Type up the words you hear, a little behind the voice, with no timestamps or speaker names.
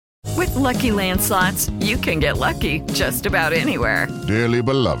Lucky Land Slots, you can get lucky just about anywhere. Dearly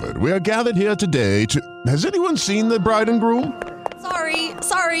beloved, we are gathered here today to... Has anyone seen the bride and groom?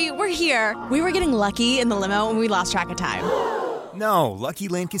 Sorry, we're here. We were getting lucky in the limo and we lost track of time. No, Lucky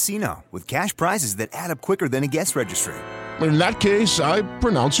Land Casino, with cash prizes that add up quicker than a guest registry. In that case, I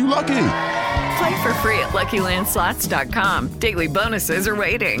pronounce you lucky. Play for free at LuckyLandSlots.com. Daily bonuses are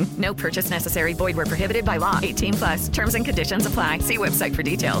waiting. No purchase necessary. Void where prohibited by law. 18+. Terms and conditions apply. See website for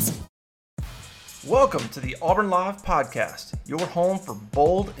details. Welcome to the Auburn Live Podcast, your home for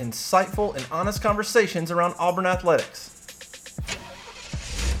bold, insightful, and honest conversations around Auburn athletics.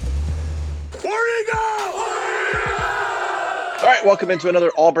 Where you go? All right, welcome into another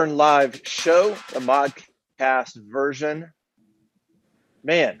Auburn Live show, a modcast version.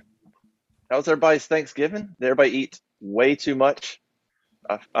 Man, how was everybody's Thanksgiving? Did everybody eat way too much?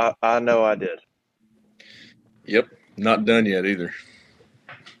 I know I did. Yep, not done yet either.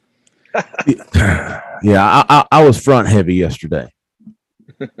 Yeah, I was front heavy yesterday.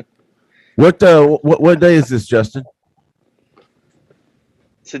 What day is this, Justin?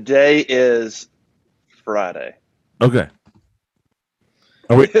 Today is Friday. Okay.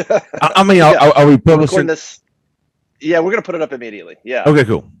 Are we? Are we publishing this? Yeah, we're gonna put it up immediately. Yeah. Okay,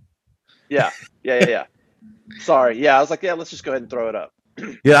 cool. Yeah. Sorry. Yeah, I was like, let's just go ahead and throw it up.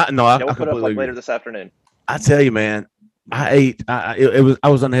 Yeah, no, I we'll put it up completely later this afternoon. I tell you, man, I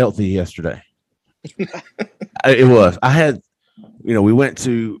was unhealthy yesterday. It was. I had, we went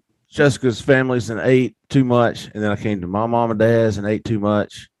to Jessica's family's and ate too much, and then I came to my mom and dad's and ate too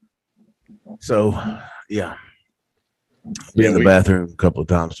much. So, yeah. Be in the bathroom a couple of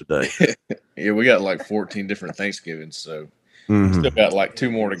times today. Yeah, we got like 14 different Thanksgivings, so still got like 2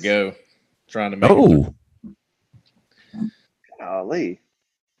 more to go. Trying to make it. Golly.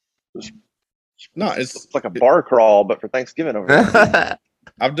 No, it's like a bar crawl, but for Thanksgiving over there.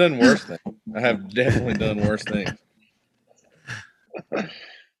 I've done worse things. I have definitely done worse things.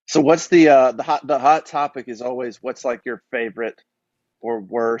 So what's the hot topic is always what's like your favorite or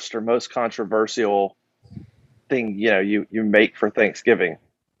worst or most controversial thing you make for Thanksgiving?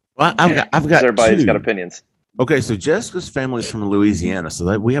 Well, I've got everybody's 2. got opinions. Okay, so Jessica's family's from Louisiana,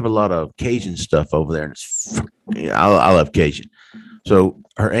 so we have a lot of Cajun stuff over there, and I love Cajun. So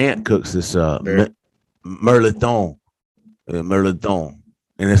her aunt cooks this merleton,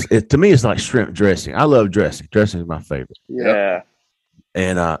 and to me it's like shrimp dressing. I love dressing. Dressing is my favorite. Yeah,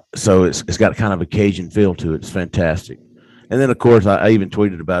 and so it's got kind of a Cajun feel to it. It's fantastic. And then of course I even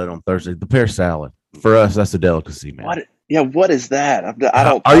tweeted about it on Thursday. The pear salad for us, that's a delicacy, man. What is that? I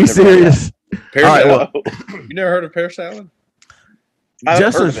don't. Are you serious? Pear salad. You never heard of pear salad?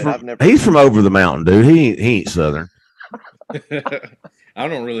 Justin's he's from over the mountain, dude. He ain't Southern. I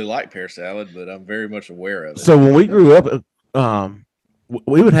don't really like pear salad, but I'm very much aware of it. So when we grew up,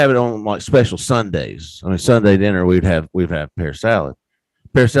 we would have it on like special Sundays. I mean, Sunday dinner we'd have pear salad.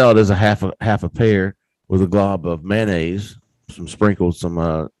 Pear salad is a half a pear with a glob of mayonnaise, some sprinkled,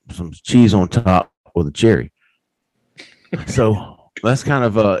 some cheese on top with a cherry. So that's kind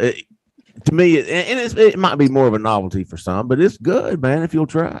of to me, it might be more of a novelty for some, but it's good, man, if you'll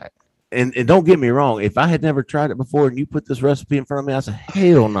try it. And don't get me wrong, if I had never tried it before and you put this recipe in front of me, I said,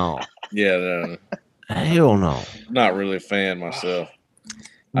 hell no. Yeah, no. Hell no. Not really a fan myself.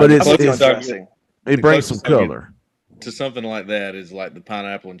 But it brings some color. To something like that is like the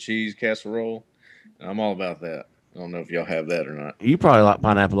pineapple and cheese casserole. I'm all about that. I don't know if y'all have that or not. You probably like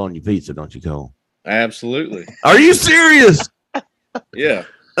pineapple on your pizza, don't you, Cole? Absolutely. Are you serious? Yeah.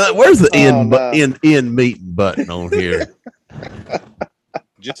 Where's the end meeting button on here?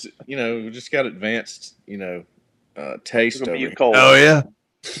 Just got advanced, taste of it. Oh yeah.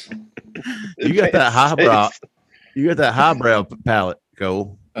 You got that highbrow. You got that highbrow palate,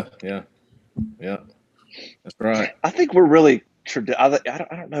 Cole. Yeah. That's right. I think we're really. I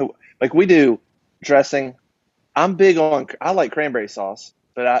don't know. Like we do dressing. I'm big on. I like cranberry sauce,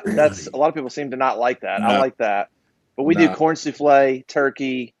 but that's a lot of people seem to not like that. No. I like that, but we do corn souffle,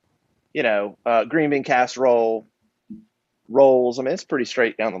 turkey, green bean casserole, rolls. I mean, it's pretty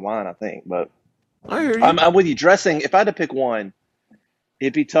straight down the line, I think. But I hear you. I'm with you. Dressing. If I had to pick one,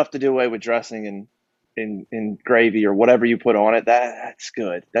 it'd be tough to do away with dressing and gravy or whatever you put on it. That's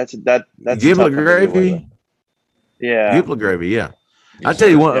good. That's Giblet gravy. Yeah, Giblet gravy. Yeah. I tell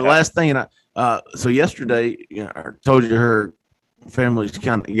you what. The last thing, so yesterday, I told you her family's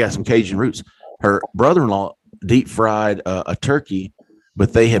got some Cajun roots. Her brother-in-law deep fried a turkey,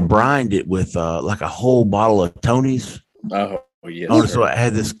 but they had brined it with like a whole bottle of Tony's. Oh, yes. Oh, so it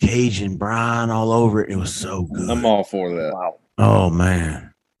had this Cajun brine all over it. It was so good. I'm all for that. Wow. Oh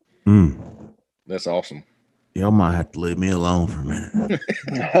man. That's awesome. Y'all might have to leave me alone for a minute.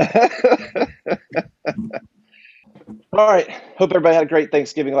 All right. Hope everybody had a great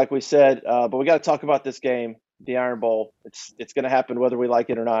Thanksgiving, like we said. But we got to talk about this game, the Iron Bowl. It's going to happen whether we like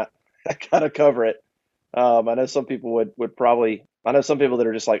it or not. I got to cover it. I know some people would probably. I know some people that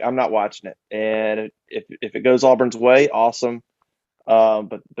are just like, I'm not watching it. And if it goes Auburn's way, awesome.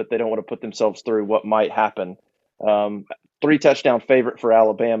 But they don't want to put themselves through what might happen. 3-touchdown favorite for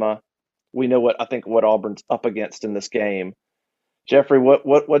Alabama. We know what Auburn's up against in this game. Jeffrey,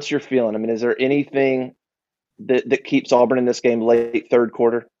 what's your feeling? I mean, is there anything that keeps Auburn in this game late third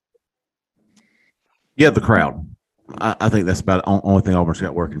quarter? Yeah, the crowd. I think that's about the only thing Auburn's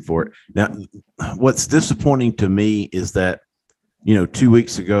got working for it. Now, what's disappointing to me is that, 2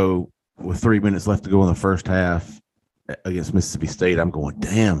 weeks ago, with 3 minutes left to go in the first half against Mississippi State, I'm going,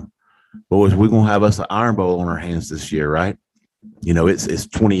 damn, boys, we're going to have us an Iron Bowl on our hands this year, right? It's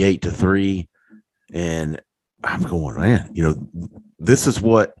 28-3, and I'm going, man, this is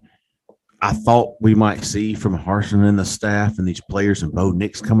what I thought we might see from Harsin and the staff and these players and Bo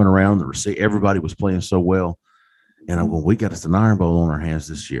Nix coming around. The receiver, everybody was playing so well. And I'm going, we got us an Iron Bowl on our hands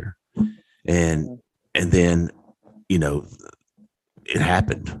this year. And then, it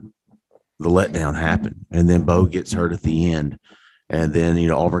happened. The letdown happened. And then Bo gets hurt at the end. And then,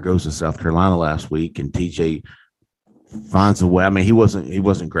 Auburn goes to South Carolina last week, and TJ finds a way. I mean, he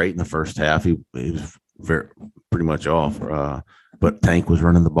wasn't great in the first half. He was pretty much off. But Tank was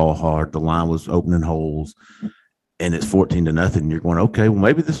running the ball hard. The line was opening holes. And it's 14-0. You're going, okay, well,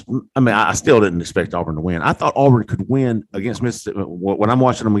 maybe this. I mean, I still didn't expect Auburn to win. I thought Auburn could win against Mississippi. When I'm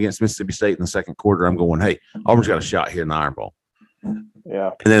watching them against Mississippi State in the second quarter, I'm going, hey, Auburn's got a shot here in the Iron Bowl.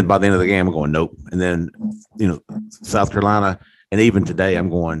 Yeah. And then by the end of the game, I'm going, nope. And then, South Carolina, and even today, I'm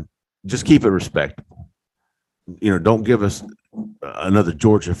going, just keep it respectable. Don't give us another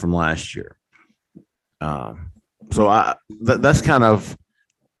Georgia from last year. So that's kind of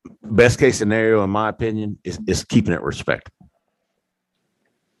best case scenario, in my opinion, is keeping it respectable.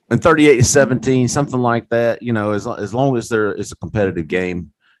 And 38-17, something like that, as long as there is a competitive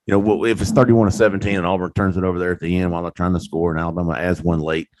game, if it's 31-17 and Auburn turns it over there at the end while they're trying to score and Alabama adds one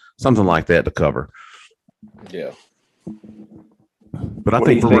late, something like that to cover. Yeah. But I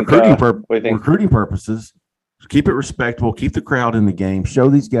think for recruiting purposes, keep it respectable, keep the crowd in the game, show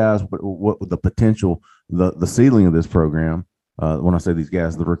these guys what the potential, the ceiling of this program. When I say these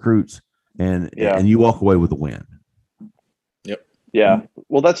guys, the recruits, and you walk away with a win. Yep. Yeah.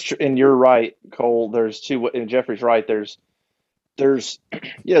 Well, that's true. And you're right, Cole. There's two, and Jeffrey's right. There's,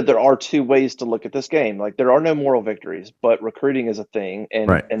 there are two ways to look at this game. Like, there are no moral victories, but recruiting is a thing, and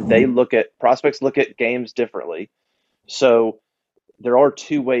right. And prospects look at games differently. So there are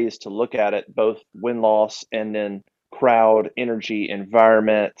two ways to look at it, both win-loss and then crowd, energy,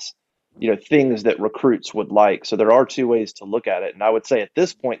 environment, things that recruits would like. So there are two ways to look at it. And I would say at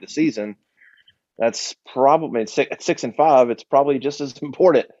this point in the season, that's probably at 6-5, it's probably just as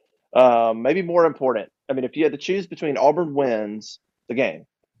important, maybe more important. I mean, if you had to choose between Auburn wins the game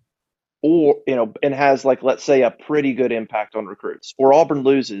or, and has, like, let's say, a pretty good impact on recruits, or Auburn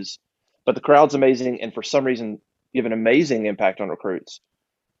loses, but the crowd's amazing, and for some reason you have an amazing impact on recruits,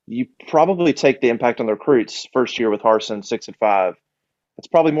 you probably take the impact on the recruits first year with Harsin, 6-5. It's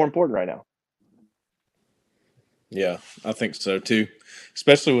probably more important right now. Yeah, I think so too,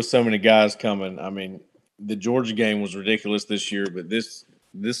 especially with so many guys coming. I mean, the Georgia game was ridiculous this year, but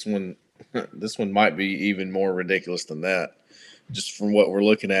this one might be even more ridiculous than that, just from what we're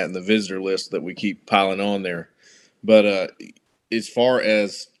looking at in the visitor list that we keep piling on there. But as far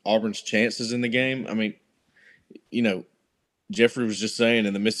as Auburn's chances in the game, I mean, Jeffrey was just saying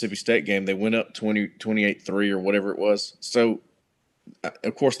in the Mississippi State game, they went up 28-3 or whatever it was. So,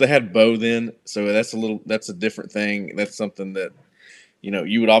 of course, they had Bo then, so that's a different thing. That's something that,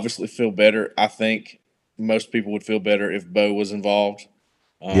 you would obviously feel better. I think most people would feel better if Bo was involved.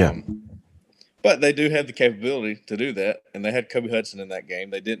 But they do have the capability to do that, and they had Kobe Hudson in that game.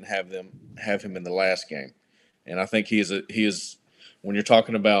 They didn't have him in the last game, and I think he is when you're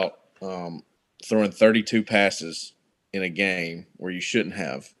talking about throwing 32 passes in a game where you shouldn't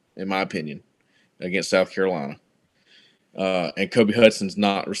have, in my opinion, against South Carolina. And Kobe Hudson's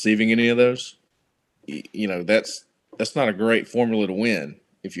not receiving any of those. That's not a great formula to win,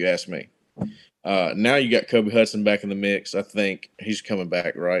 if you ask me. Now you got Kobe Hudson back in the mix. I think he's coming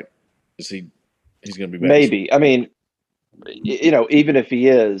back, right? He's going to be back. Maybe. I mean, even if he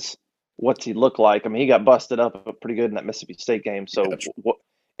is, what's he look like? I mean, he got busted up pretty good in that Mississippi State game. So,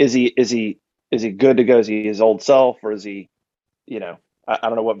 is he good to go? Is he his old self, or is he, I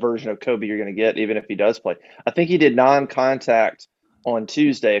don't know what version of Kobe you're going to get, even if he does play. I think he did non-contact on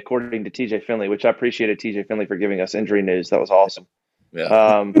Tuesday, according to TJ Finley, which I appreciated TJ Finley for giving us injury news. That was awesome.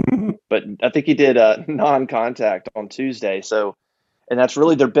 Yeah. But I think he did non-contact on Tuesday. So, and that's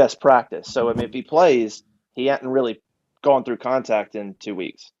really their best practice. So, I mean, if he plays, he hadn't really gone through contact in 2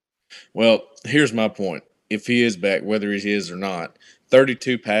 weeks. Well, here's my point. If he is back, whether he is or not,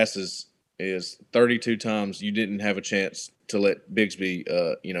 32 passes is 32 times you didn't have a chance to let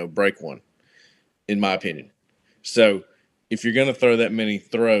Bigsby, break one, in my opinion. So if you're going to throw that many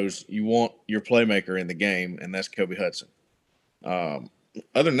throws, you want your playmaker in the game, and that's Kobe Hudson. Other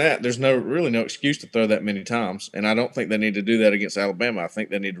than that, there's really no excuse to throw that many times, and I don't think they need to do that against Alabama. I think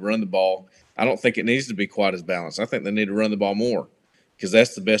they need to run the ball. I don't think it needs to be quite as balanced. I think they need to run the ball more because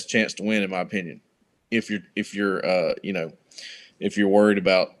that's the best chance to win, in my opinion. If you're worried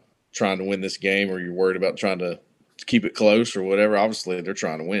about trying to win this game or you're worried about trying to keep it close or whatever, obviously they're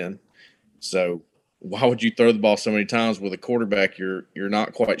trying to win. So why would you throw the ball so many times with a quarterback you're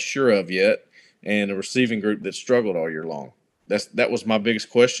not quite sure of yet and a receiving group that struggled all year long? That was my biggest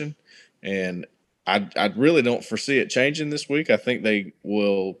question, and I really don't foresee it changing this week. I think they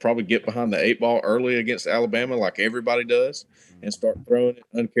will probably get behind the 8 ball early against Alabama like everybody does and start throwing it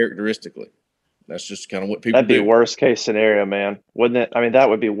uncharacteristically. That's just kind of what people do. That'd be worst case scenario, man. Wouldn't it? I mean, that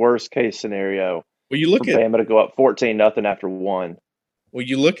would be worst case scenario. Well, you look for at Bama to go up 14-0 after 1. Well,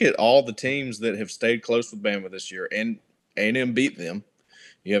 you look at all the teams that have stayed close with Bama this year, and A&M beat them.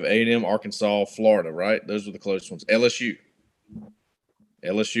 You have A&M, Arkansas, Florida, right? Those were the closest ones. LSU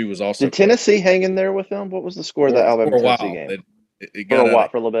was also Did Tennessee hang in there with them? What was the score of the Alabama-Tennessee game? It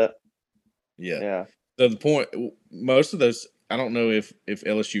got for a little bit. Yeah. So the point, most of those, I don't know if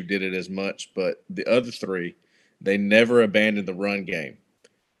LSU did it as much, but the other three, they never abandoned the run game,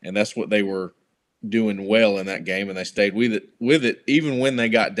 and that's what they were doing well in that game, and they stayed with it even when they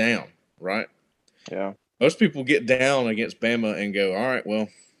got down, right? Yeah. Most people get down against Bama and go, all right, well,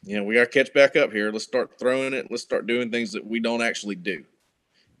 we got to catch back up here. Let's start throwing it. Let's start doing things that we don't actually do,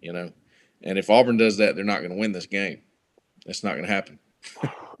 And if Auburn does that, they're not going to win this game. That's not going to happen.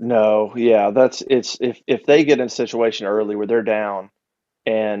 No, yeah, if they get in a situation early where they're down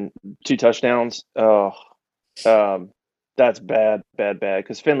and 2 touchdowns, that's bad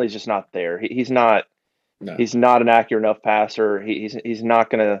because Finley's just not there. He's not an accurate enough passer. He's not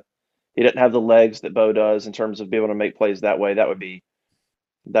gonna. He doesn't have the legs that Bo does in terms of being able to make plays that way. That would be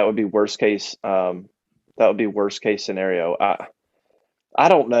worst case. That would be worst case scenario. I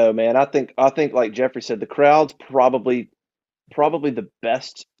don't know, man. I think like Jeffrey said, the crowd's probably the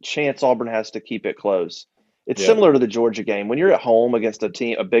best chance Auburn has to keep it close. It's similar to the Georgia game. When you're at home against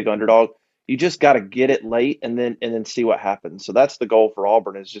a big underdog, you just got to get it late and then see what happens. So that's the goal for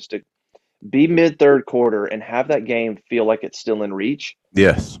Auburn, is just to be mid-third quarter and have that game feel like it's still in reach.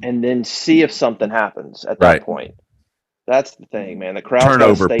 Yes. And then see if something happens at that point. That's the thing, man. The crowd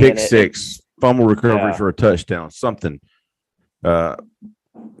turnover, pick six, fumble recovery for a touchdown, something to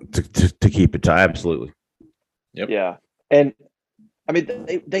keep it tight. Absolutely. Yep. Yeah. And I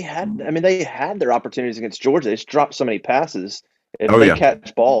mean, they had their opportunities against Georgia. They just dropped so many passes. If they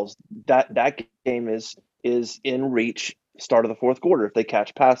catch balls, that game is in reach start of the fourth quarter if they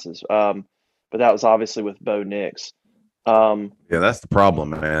catch passes. But that was obviously with Bo Nix. That's the problem,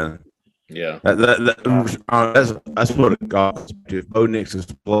 man. Yeah. That's what it got. If Bo Nix is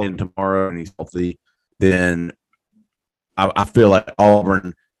playing tomorrow and he's healthy, then I feel like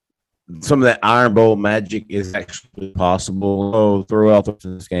Auburn, some of that Iron Bowl magic is actually possible. Oh, throw out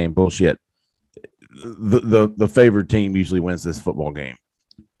this game. Bullshit. The favored team usually wins this football game.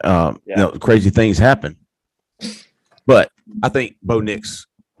 Crazy things happen. But I think Bo Nix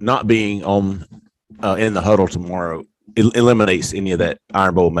not being on in the huddle tomorrow eliminates any of that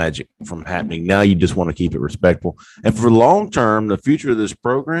Iron Bowl magic from happening. Now you just want to keep it respectful. And for long term, the future of this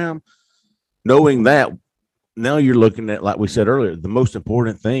program, knowing that, now you're looking at, like we said earlier, the most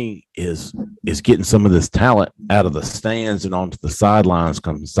important thing is getting some of this talent out of the stands and onto the sidelines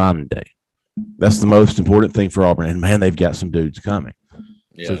come signing day. That's the most important thing for Auburn. And, man, they've got some dudes coming.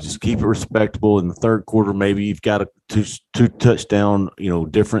 Yeah. So just keep it respectable. In the third quarter, maybe you've got a two touchdown,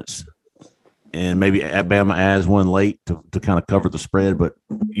 difference. And maybe Alabama adds one late to kind of cover the spread. But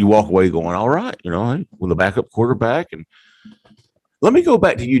you walk away going, all right, with a backup quarterback. And let me go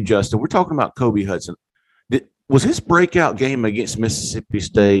back to you, Justin. We're talking about Kobe Hudson. Was his breakout game against Mississippi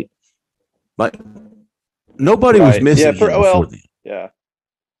State, like, nobody was missing him before then? Yeah.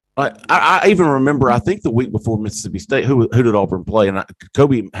 I even remember, I think the week before Mississippi State, who did Auburn play? And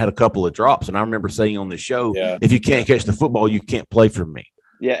Kobe had a couple of drops, and I remember saying on the show, if you can't catch the football, you can't play for me.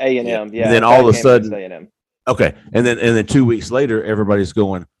 Yeah, A&M. Yeah. And then all of a sudden, Okay, and then 2 weeks later, everybody's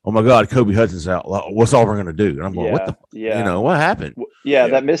going, "Oh my God, Kobe Hudson's out. What's Auburn going to do?" And I'm going, "What the? What happened?"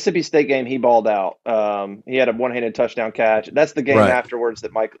 That Mississippi State game, he balled out. He had a one-handed touchdown catch. That's the game afterwards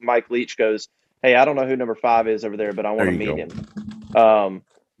that Mike Leach goes, "Hey, I don't know who number 5 is over there, but I want to meet him."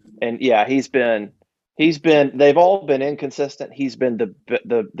 And yeah, he's been. They've all been inconsistent. He's been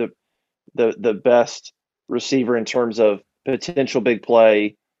the best receiver in terms of potential big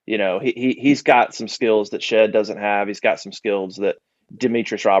play. He's got some skills that Shed doesn't have. He's got some skills that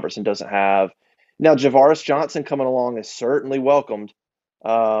Demetrius Robertson doesn't have. Now, Javaris Johnson coming along is certainly welcomed.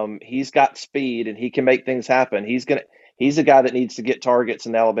 He's got speed and he can make things happen. He's a guy that needs to get targets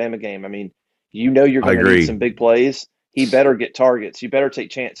in the Alabama game. I mean, you're going to need some big plays. He better get targets. You better take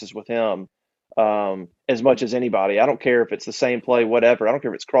chances with him as much as anybody. I don't care if it's the same play, whatever. I don't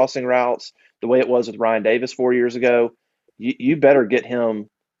care if it's crossing routes the way it was with Ryan Davis 4 years ago. You better get him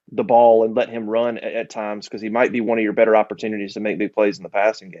the ball and let him run at times because he might be one of your better opportunities to make big plays in the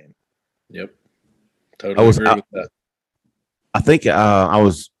passing game. Yep. Totally agree with that. I think I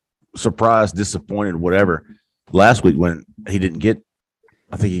was surprised, disappointed, whatever, last week when he didn't get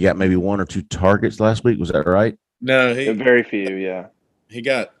 – I think he got maybe 1 or 2 targets last week. Was that right? No. Very few, yeah. He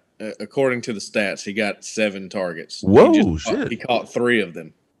got according to the stats, he got 7 targets. Whoa, shit. He caught 3 of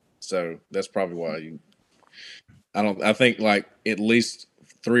them. So that's probably why I think like at least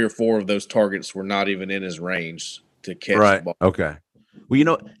 3 or 4 of those targets were not even in his range to catch the ball. Okay.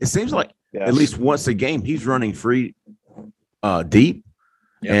 Well, it seems like at least once a game he's running free deep.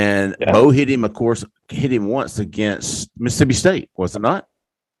 Yep. And Bo hit him once against Mississippi State, was it not?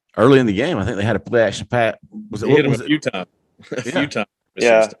 Early in the game, I think they had a play action pass. He hit him a few times. A few times.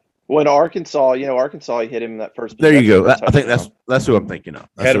 Yeah. When Arkansas, he hit him in that first. There you go. I think that's who I'm thinking of.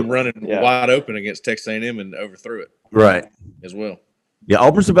 Had him running wide open against Texas A&M and overthrew it. Right. As well. Yeah,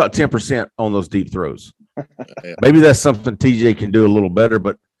 Auburn's about 10% on those deep throws. Maybe that's something TJ can do a little better,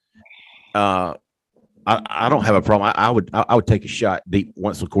 but I don't have a problem. I would take a shot deep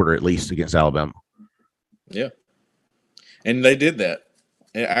once a quarter at least against Alabama. Yeah, and they did that.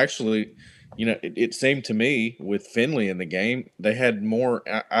 Actually, it seemed to me with Finley in the game, they had more.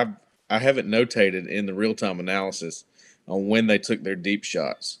 I haven't notated in the real time analysis on when they took their deep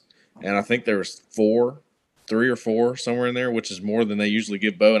shots, and I think there was 3 or 4 somewhere in there, which is more than they usually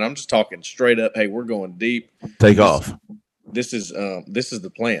give Bo. And I'm just talking straight up. Hey, we're going deep. Take off. This is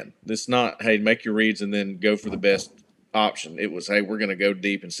the plan. This is not, hey, make your reads and then go for the best option. It was, hey, we're going to go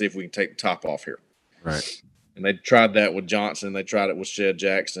deep and see if we can take the top off here. Right. And they tried that with Johnson. They tried it with Shed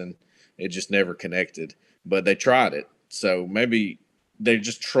Jackson. It just never connected. But they tried it. So maybe they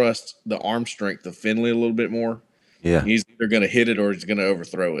just trust the arm strength of Finley a little bit more. Yeah. He's either going to hit it or he's going to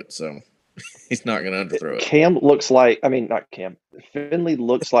overthrow it. So he's not going to underthrow it. Cam looks like – I mean, not Cam. Finley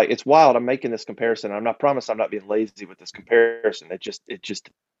looks like – it's wild. I'm making this comparison. I'm not being lazy with this comparison. It just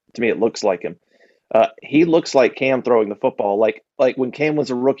to me, it looks like him. He looks like Cam throwing the football. Like when Cam was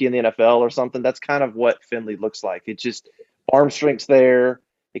a rookie in the NFL or something, that's kind of what Finley looks like. It just arm strength's there.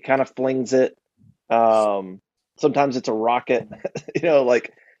 He kind of flings it. Sometimes it's a rocket,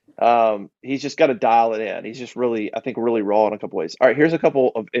 he's just got to dial it in. He's just really, I think, really raw in a couple ways. All right, here's a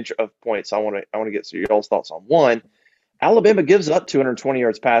couple of points I want to get your all's thoughts on. One, Alabama gives up 220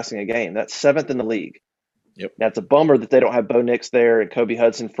 yards passing a game. That's 7th in the league. Yep. Now, it's a bummer that they don't have Bo Nix there and Kobe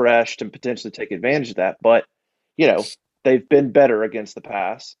Hudson fresh to potentially take advantage of that. But, they've been better against the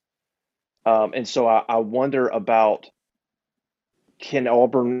pass. And so I wonder about, can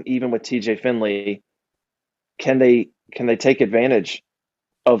Auburn, even with TJ Finley, can they take advantage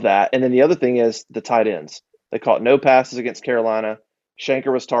of that? And then the other thing is the tight ends. They caught no passes against Carolina.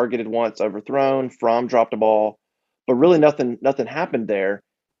 Shanker was targeted once, overthrown. Fromm dropped a ball, but really nothing happened there.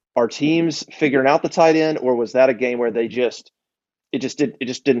 Are teams figuring out the tight end, or was that a game where it just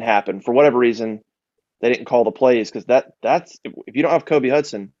didn't happen for whatever reason? They didn't call the plays because that's if you don't have Kobe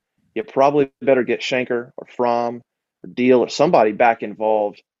Hudson, you probably better get Shanker or Fromm or Deal or somebody back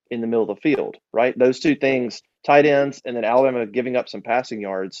involved in the middle of the field, right? Those two things, tight ends, and then Alabama giving up some passing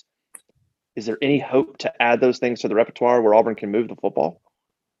yards. Is there any hope to add those things to the repertoire where Auburn can move the football?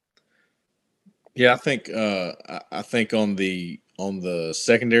 Yeah, I think on the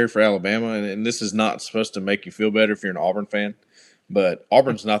secondary for Alabama, and this is not supposed to make you feel better if you're an Auburn fan, but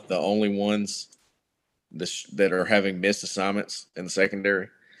Auburn's not the only ones that are having missed assignments in the secondary.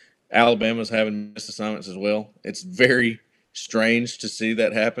 Alabama's having missed assignments as well. It's very strange to see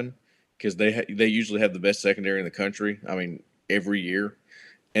that happen because they usually have the best secondary in the country. I mean, every year,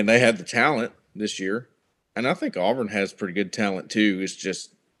 and they had the talent this year, and I think Auburn has pretty good talent too. It's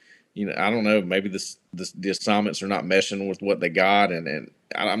just I don't know. Maybe the assignments are not meshing with what they got, and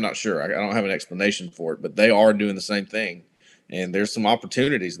I'm not sure. I don't have an explanation for it, but they are doing the same thing, and there's some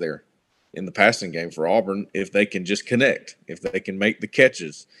opportunities there in the passing game for Auburn if they can just connect, if they can make the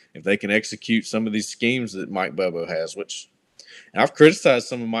catches, if they can execute some of these schemes that Mike Bobo has. Which I've criticized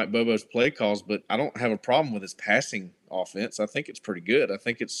some of Mike Bobo's play calls, but I don't have a problem with his passing offense. I think it's pretty good. I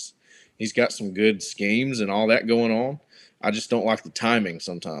think he's got some good schemes and all that going on. I just don't like the timing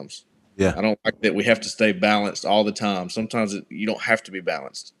sometimes. Yeah. I don't like that we have to stay balanced all the time. Sometimes you don't have to be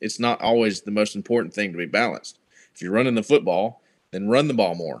balanced. It's not always the most important thing to be balanced. If you're running the football, then run the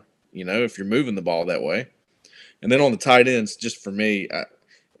ball more, if you're moving the ball that way. And then on the tight ends, just for me,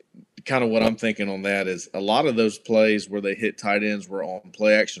 kind of what I'm thinking on that is a lot of those plays where they hit tight ends were on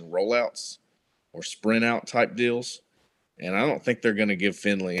play action rollouts or sprint out type deals. And I don't think they're going to give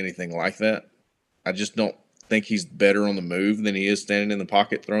Finley anything like that. I just don't think he's better on the move than he is standing in the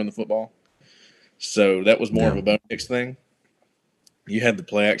pocket throwing the football. So that was more of a Bo Nix thing. You had the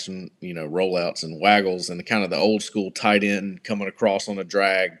play action, rollouts and waggles and kind of the old school tight end coming across on a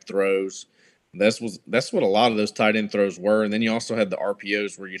drag throws. That's what a lot of those tight end throws were. And then you also had the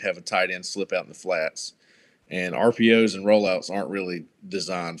RPOs where you'd have a tight end slip out in the flats. And RPOs and rollouts aren't really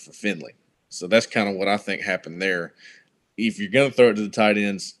designed for Finley. So that's kind of what I think happened there. If you're going to throw it to the tight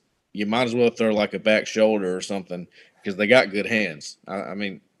ends, you might as well throw like a back shoulder or something because they got good hands. I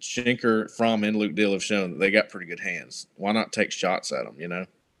mean, Schenker, Fromm, and Luke Dill have shown that they got pretty good hands. Why not take shots at them,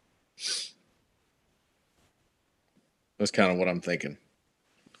 That's kind of what I'm thinking.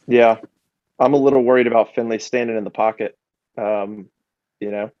 Yeah. I'm a little worried about Finley standing in the pocket, not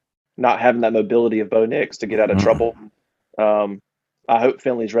having that mobility of Bo Nix to get out of trouble. I hope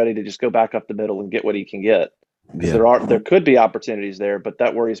Finley's ready to just go back up the middle and get what he can get. Yeah. There could be opportunities there, but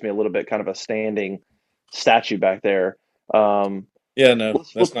that worries me a little bit, kind of a standing statue back there.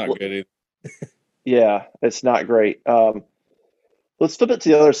 That's not good either. Yeah, it's not great. Let's flip it to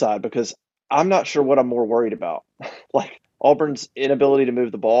the other side because I'm not sure what I'm more worried about, like Auburn's inability to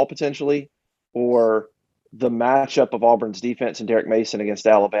move the ball potentially, or the matchup of Auburn's defense and Derek Mason against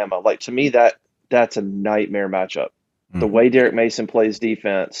Alabama. Like, to me, that's a nightmare matchup. The way Derek Mason plays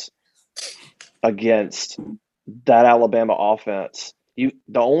defense against that Alabama offense,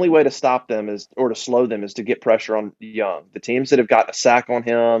 the only way to stop them to slow them is to get pressure on Young. The teams that have gotten a sack on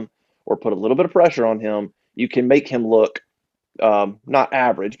him or put a little bit of pressure on him, you can make him look not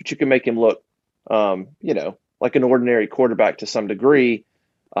average, but you can make him look, like an ordinary quarterback to some degree.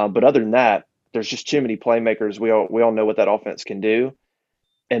 But other than that, there's just too many playmakers. We all know what that offense can do.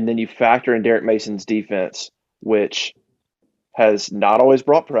 And then you factor in Derek Mason's defense, which has not always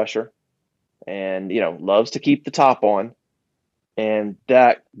brought pressure and, loves to keep the top on. And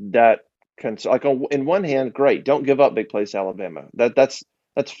that can, like, in one hand, great. Don't give up big plays to Alabama. That's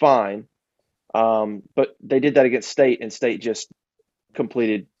fine. But they did that against State, and State just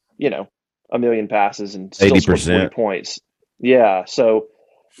completed, a million passes and still scored 40 points. Yeah. So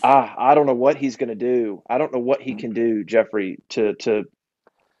I don't know what he's going to do. I don't know what he can do, Jeffrey, to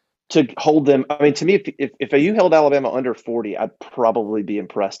hold them. I mean, to me, if you held Alabama under 40, I'd probably be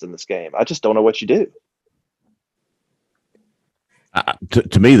impressed in this game. I just don't know what you do.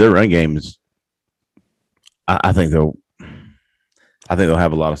 To me, their run game is. I think they'll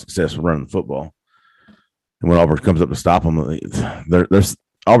have a lot of success with running the football. And when Auburn comes up to stop them, there's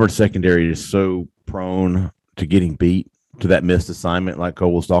Auburn's secondary is so prone to getting beat to that missed assignment, like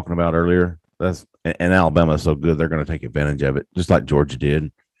Cole was talking about earlier. And Alabama is so good, they're going to take advantage of it, just like Georgia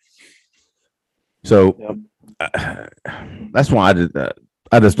did. So that's why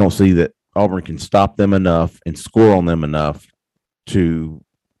I just don't see that Auburn can stop them enough and score on them enough to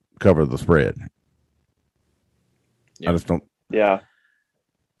cover the spread. I just don't. Yeah.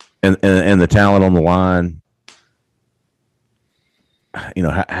 And the talent on the line, how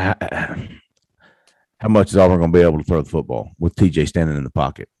much is Auburn going to be able to throw the football with TJ standing in the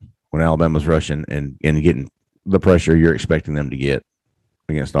pocket when Alabama's rushing and getting the pressure you're expecting them to get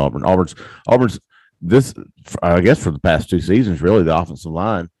against Auburn? Auburn's this, I guess, for the past two seasons, really the offensive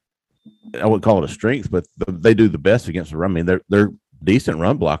line. I wouldn't call it a strength, but they do the best against the run. I mean, they're decent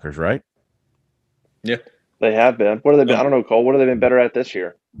run blockers, right? Yeah, they have been. What have they been? I don't know, Cole. What have they been better at this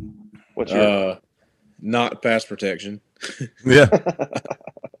year? What's your not pass protection? Yeah,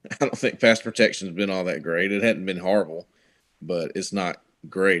 I don't think pass protection has been all that great. It hadn't been horrible, but it's not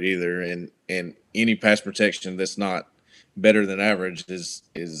great either. And any pass protection that's not better than average is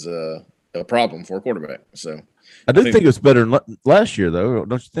a problem for a quarterback. So I think it's better than last year, though,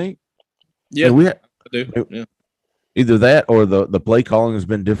 don't you think? Yeah, I do. Yeah. Either that or the play calling has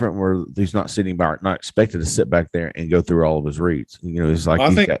been different, where he's not expected to sit back there and go through all of his reads. It's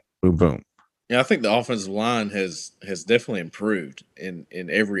like boom, boom. Yeah, I think the offensive line has definitely improved in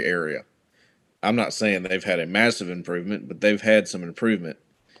every area. I'm not saying they've had a massive improvement, but they've had some improvement,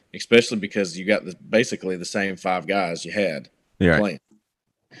 especially because you got basically the same 5 guys you had playing.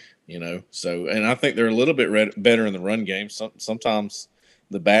 So, and I think they're a little bit better in the run game. Sometimes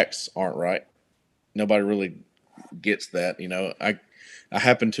the backs aren't right. Nobody really gets that. I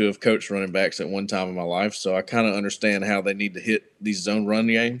happen to have coached running backs at one time in my life, so I kind of understand how they need to hit these zone run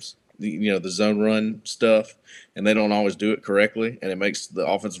games, the zone run stuff, and they don't always do it correctly, and it makes the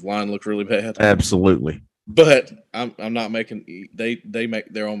offensive line look really bad. Absolutely. But I'm not making they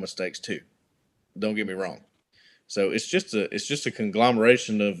make their own mistakes too. Don't get me wrong. So it's just a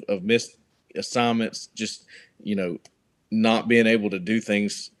conglomeration of missed assignments, just not being able to do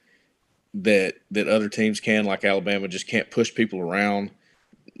things that other teams can, like Alabama just can't push people around.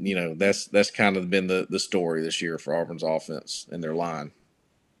 That's kind of been the story this year for Auburn's offense and their line.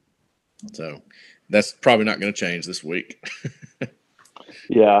 So that's probably not going to change this week.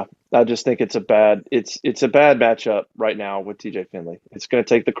 Yeah, I just think it's a bad matchup right now with TJ Finley. It's going to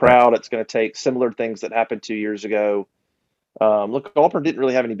take the crowd. It's going to take similar things that happened 2 years ago. Look, Auburn didn't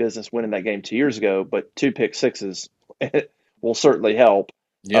really have any business winning that game 2 years ago, but 2 pick sixes will certainly help.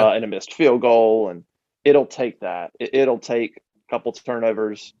 And a missed field goal, and it'll take that. It'll take a couple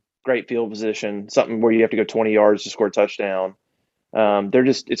turnovers, great field position, something where you have to go 20 yards to score a touchdown.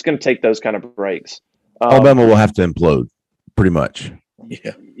 It's going to take those kind of breaks. Alabama will have to implode, pretty much.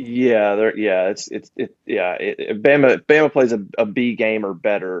 If Bama plays a B game or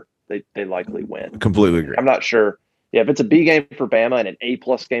better, they likely win. Completely agree. I'm not sure. Yeah, if it's a B game for Bama and an A+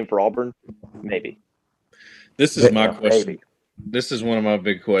 game for Auburn, maybe. This is my question. Maybe. This is one of my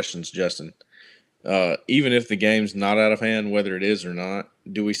big questions, Justin. Even if the game's not out of hand, whether it is or not,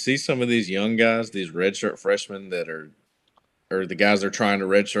 do we see some of these young guys, these redshirt freshmen that are, or the guys they're trying to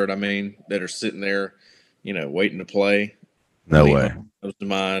redshirt, that are sitting there, waiting to play? No way. Comes to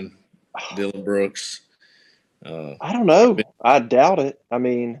mind, Dylan Brooks. I don't know. I doubt it.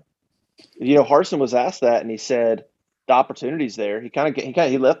 Harsin was asked that, and he said the opportunity's there. He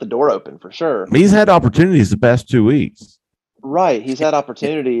left the door open for sure. He's had opportunities the past 2 weeks. Right, he's had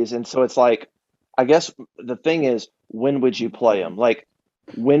opportunities, and so it's like, I guess the thing is, when would you play him? Like,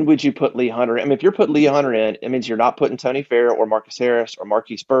 when would you put Lee Hunter in? If you're putting Lee Hunter in, it means you're not putting Tony Farrell or Marcus Harris or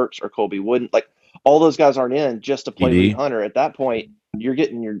Marquise Burks or Colby Wooden. Like, all those guys aren't in just to play Lee Hunter. At that point, you're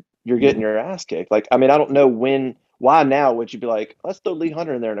getting your ass kicked. Like, I don't know why now would you be like, let's throw Lee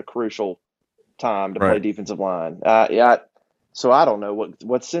Hunter in there in a crucial time to play defensive line. So I don't know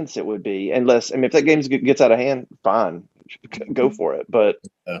what sense it would be, unless if that game gets out of hand, fine, go for it. But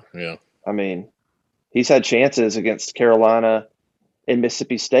he's had chances against Carolina and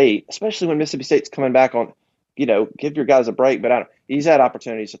Mississippi State, especially when Mississippi State's coming back on. Give your guys a break. But he's had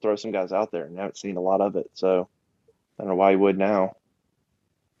opportunities to throw some guys out there, and I haven't seen a lot of it. So I don't know why he would now.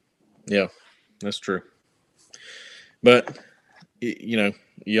 Yeah, that's true. But you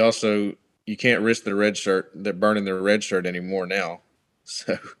can't risk the red shirt. They're burning their red shirt anymore now.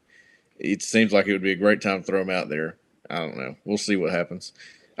 So it seems like it would be a great time to throw them out there. I don't know. We'll see what happens.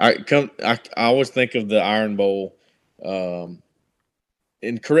 I always think of the Iron Bowl.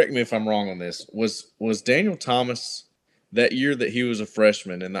 And correct me if I'm wrong on this. Was Daniel Thomas that year that he was a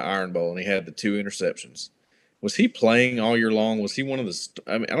freshman in the Iron Bowl and he had the 2 interceptions? Was he playing all year long? Was he one of the?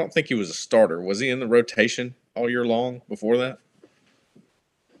 I don't think he was a starter. Was he in the rotation all year long before that?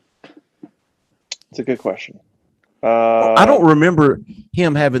 It's a good question. I don't remember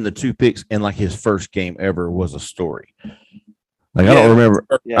him having the 2 picks and like his first game ever was a story. Like I don't remember.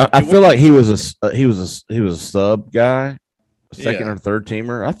 Yeah. I feel like he was a sub guy, second or third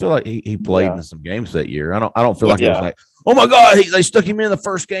teamer. I feel like he played in some games that year. I don't feel like it was like, oh my God, they stuck him in the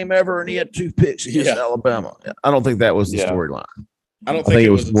first game ever and he had 2 picks against Alabama. I don't think that was the storyline. I don't think it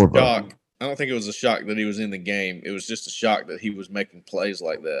was more shock. I don't think it was a shock that he was in the game. It was just a shock that he was making plays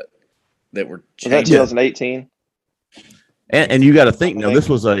like that were changing. Was that 2018? And you got to think, this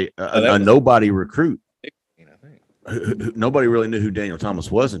was a nobody recruit. Nobody really knew who Daniel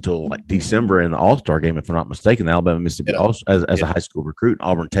Thomas was until like December in the All-Star game, if I'm not mistaken. The Alabama Mississippi as a high school recruit.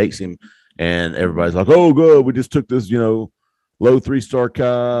 Auburn takes him, and everybody's like, "Oh, good, we just took this, low 3-star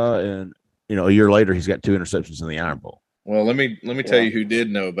guy," and a year later he's got 2 interceptions in the Iron Bowl. Well, let me tell you who did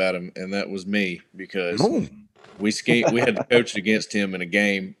know about him, and that was me, because we had to coach against him in a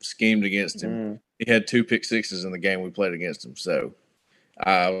game, schemed against him. He had 2 pick sixes in the game we played against him, so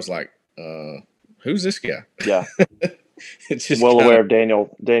I was like, who's this guy? Yeah. It's just aware of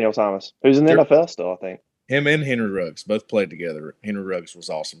Daniel Thomas, who's in the NFL still, I think. Him and Henry Ruggs both played together. Henry Ruggs was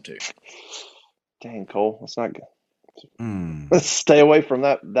awesome too. Dang, Cole, Stay away from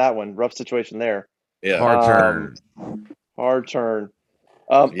that one. Rough situation there. Yeah. Hard turn. Hard turn.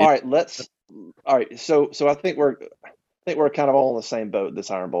 Yeah. All right, all right. So I think we're kind of all in the same boat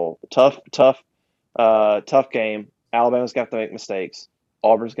this Iron Bowl. Tough game. Alabama's got to make mistakes.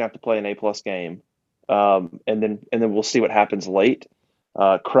 Auburn's gonna have to play an A+ game. And then we'll see what happens late.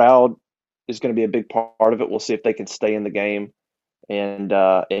 Crowd is going to be a big part of it. We'll see if they can stay in the game and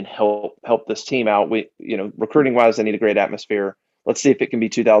help this team out. Recruiting wise, they need a great atmosphere. Let's see if it can be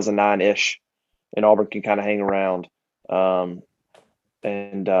 2009-ish, and Auburn can kind of hang around and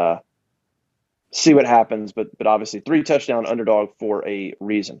see what happens. But obviously, 3-touchdown underdog for a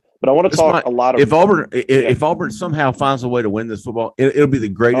reason. But I want to talk a lot of if Auburn somehow finds a way to win this football, it'll be the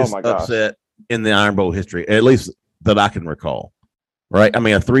greatest upset in the Iron Bowl history, at least that I can recall. Right? I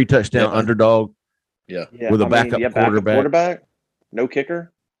mean, a 3-touchdown underdog. Yeah. With a backup quarterback, no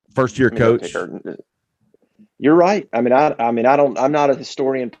kicker, first-year coach. No kicker. You're right. I'm not a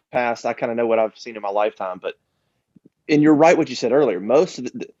historian past. I kind of know what I've seen in my lifetime, and you're right what you said earlier. Most of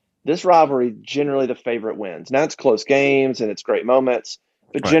this rivalry, generally the favorite wins. Now it's close games and it's great moments,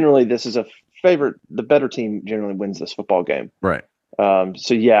 but generally this is a favorite. The better team generally wins this football game. Right.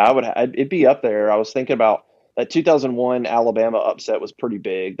 So yeah, it'd be up there. I was thinking about that 2001 Alabama upset was pretty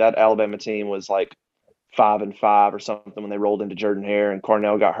big. That Alabama team was like 5-5 or something when they rolled into Jordan-Hare and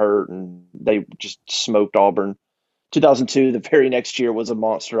Cornell got hurt and they just smoked Auburn. 2002, the very next year, was a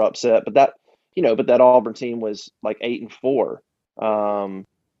monster upset, but that Auburn team was like 8-4.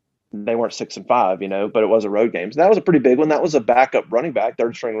 They weren't 6-5, but it was a road game. So that was a pretty big one. That was a backup running back,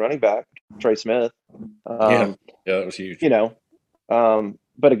 third string running back, Trey Smith. Yeah, that was huge.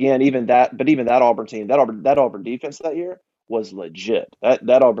 But again, even that Auburn team, that Auburn defense that year was legit.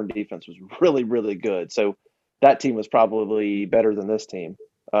 That Auburn defense was really, really good. So that team was probably better than this team.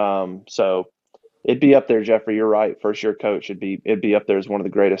 So it'd be up there, Jeffrey. You're right. First year coach, it'd be up there as one of the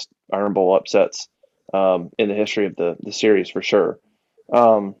greatest Iron Bowl upsets in the history of the series for sure.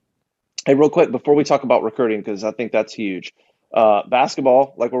 Hey, real quick before we talk about recruiting, because I think that's huge.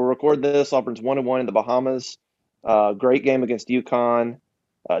 Basketball, like we'll record this. Auburn's 1-1 in the Bahamas. Great game against UConn.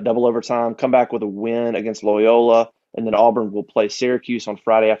 Double overtime. Come back with a win against Loyola, and then Auburn will play Syracuse on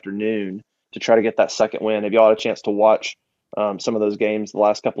Friday afternoon to try to get that second win. Have y'all had a chance to watch some of those games the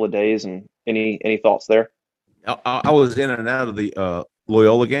last couple of days, and any thoughts there? I was in and out of the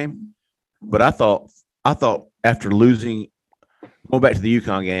Loyola game, but I thought after losing, going back to the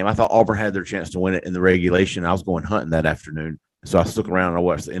UConn game, I thought Auburn had their chance to win it in the regulation. I was going hunting that afternoon, so I stuck around and I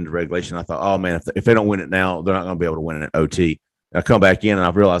watched the end of regulation. I thought, oh man, if they don't win it now, they're not going to be able to win it in OT. And I come back in and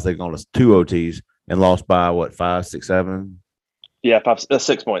I've realized they've gone to 2 OTs and lost by 5, 6, 7? Yeah,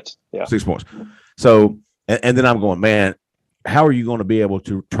 6 points. Yeah, 6 points. So, and then I'm going, man, how are you going to be able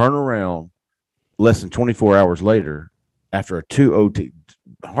to turn around less than 24 hours later after a 2 OT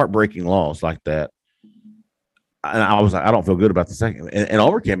heartbreaking loss like that? And I was like, I don't feel good about the second. And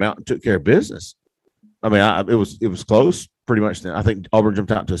Auburn came out and took care of business. I mean, it was close pretty much. I think Auburn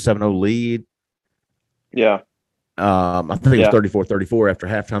jumped out to a 7-0 lead. Yeah. I think it was 34-34 after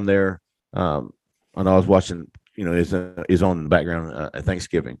halftime there. I know I was watching, is on in the background at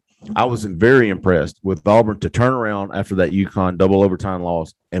Thanksgiving. I was very impressed with Auburn to turn around after that UConn double overtime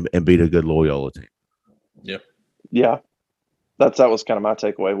loss and beat a good Loyola team. Yep. Yeah. That was kind of my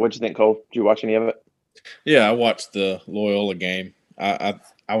takeaway. What'd you think, Cole? Did you watch any of it? Yeah, I watched the Loyola game. I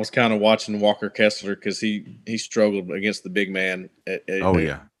was kind of watching Walker Kessler because he struggled against the big man at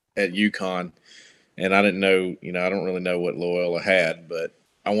UConn, and I didn't know, I don't really know what Loyola had, but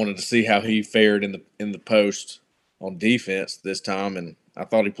I wanted to see how he fared in the post on defense this time, and I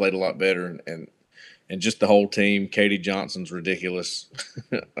thought he played a lot better, and just the whole team. Katie Johnson's ridiculous.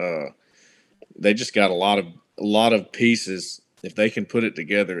 They just got a lot of pieces. If they can put it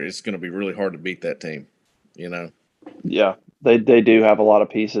together, it's going to be really hard to beat that team, Yeah, they do have a lot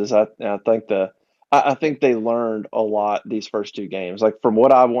of pieces. I think they learned a lot these first 2 games. Like from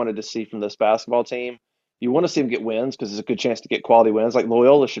what I wanted to see from this basketball team, you want to see them get wins because it's a good chance to get quality wins. Like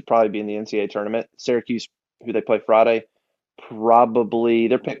Loyola should probably be in the NCAA tournament. Syracuse, who they play Friday, probably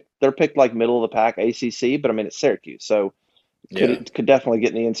they're picked like middle of the pack ACC, but I mean it's Syracuse, so could definitely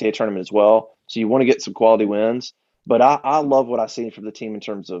get in the NCAA tournament as well. So you want to get some quality wins. But I love what I've seen from the team in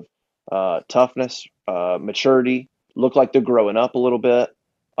terms of toughness, maturity. Look like they're growing up a little bit.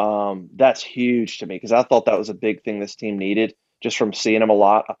 That's huge to me because I thought that was a big thing this team needed just from seeing them a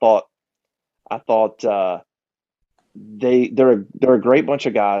lot. I thought they're a great bunch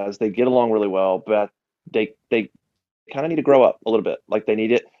of guys. They get along really well, but they kind of need to grow up a little bit. Like they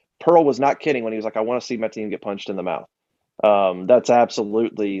need it. Pearl was not kidding when he was like, I want to see my team get punched in the mouth. That's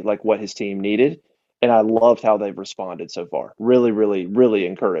absolutely like what his team needed. and I loved how they've responded so far. Really, really, really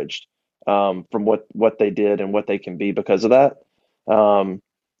encouraged from what they did and what they can be because of that.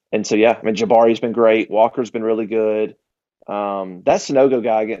 And so, yeah, I mean, Jabari's been great. Walker's been really good. That Sanogo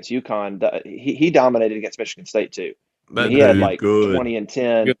guy against UConn, he dominated against Michigan State too. I mean, he had like good. 20 and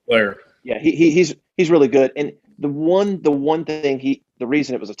 10. Good player. Yeah, he's really good. And the one thing the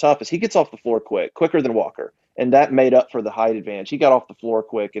reason it was a tough is he gets off the floor quicker than Walker, and that made up for the height advantage. He got off the floor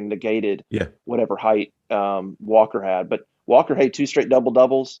quick and negated whatever height Walker had. But Walker had 2 straight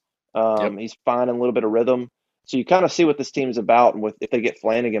doubles. He's finding a little bit of rhythm. So you kind of see what this team is about, and if they get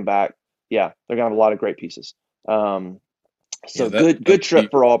Flanagan back, they're gonna have a lot of great pieces. Good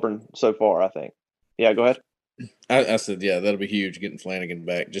trip for Auburn so far, I think. Yeah, go ahead. I said, that'll be huge getting Flanagan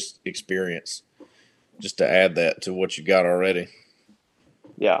back. Just experience, just to add that to what you got already.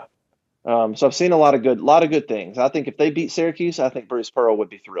 Yeah. So I've seen a lot of good things. I think if they beat Syracuse, I think Bruce Pearl would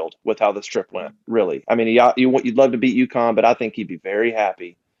be thrilled with how this trip went. Really, I mean, you'd love to beat UConn, but I think he'd be very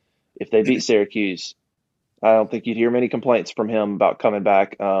happy if they beat Syracuse. I don't think you'd hear many complaints from him about coming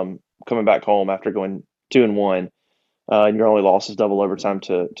back home after going 2-1. And your only loss is double overtime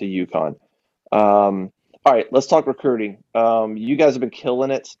to UConn. All right, let's talk recruiting. You guys have been killing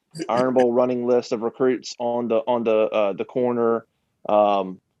it. Iron Bowl running list of recruits on the corner.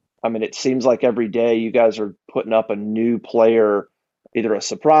 I mean, it seems like every day you guys are putting up a new player, either a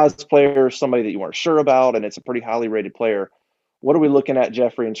surprise player, somebody that you weren't sure about, and it's a pretty highly rated player. What are we looking at,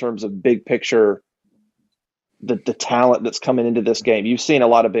 Jeffrey, in terms of big picture, the talent that's coming into this game? You've seen a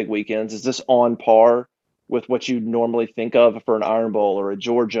lot of big weekends. Is this on par with what you normally think of for an Iron Bowl or a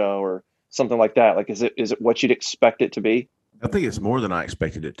Georgia or something like that? Like, is it what you'd expect it to be? I think it's more than I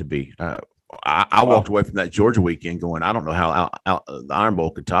expected it to be. I walked away from that Georgia weekend going, I don't know how the Iron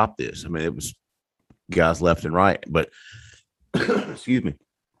Bowl could top this. I mean, it was guys left and right, but excuse me,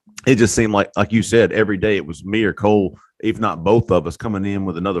 it just seemed like you said, every day it was me or Cole, if not both of us, coming in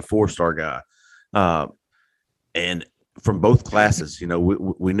with another 4-star guy. And from both classes,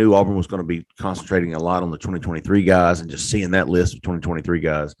 we knew Auburn was going to be concentrating a lot on the 2023 guys, and just seeing that list of 2023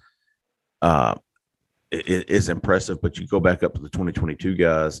 guys, it is impressive. But you go back up to the 2022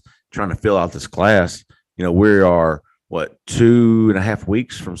 guys trying to fill out this class. We are 2.5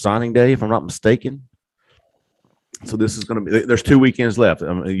 weeks from signing day, if I'm not mistaken. So this is going to be. There's 2 weekends left.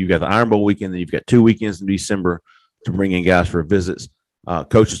 You've got the Iron Bowl weekend, then you've got 2 weekends in December to bring in guys for visits.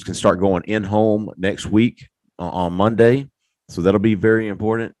 Coaches can start going in home next week on Monday. So that'll be very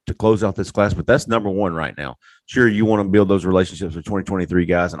important to close out this class. But that's number one right now. Sure, you want to build those relationships with 2023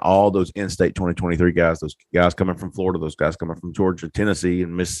 guys and all those in-state 2023 guys, those guys coming from Florida, those guys coming from Georgia, Tennessee,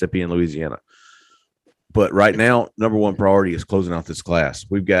 and Mississippi and Louisiana. But right now, number one priority is closing out this class.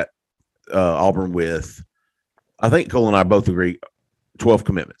 We've got Auburn with, I think Cole and I both agree, 12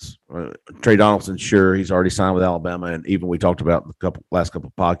 commitments. Trey Donaldson, sure, he's already signed with Alabama, and even we talked about the last couple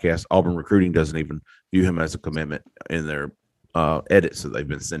of podcasts, Auburn recruiting doesn't even view him as a commitment in their edits that they've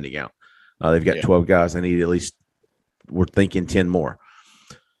been sending out. They've got 12 guys. They need at least, we're thinking 10 more.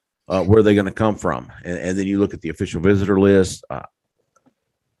 Where are they going to come from? And then you look at the official visitor list. A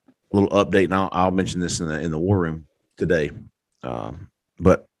little update, and I'll mention this in the war room today.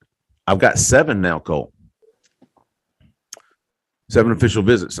 But I've got 7 now, Cole. 7 official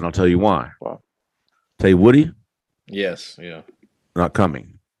visits, and I'll tell you why. Wow. Tell you, Woody? Yes, yeah. Not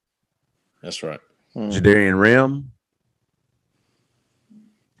coming. That's right. Jadarian Rim,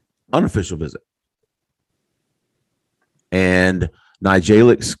 unofficial visit. And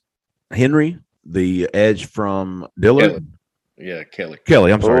Nigelix Henry, the edge from Dillard. Kelly. Yeah, Kelly.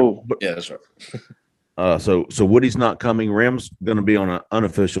 Kelly, I'm sorry. Yeah, that's right. So Woody's not coming. Rim's going to be on an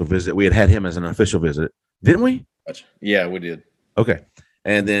unofficial visit. We had him as an official visit, didn't we? Yeah, we did. Okay.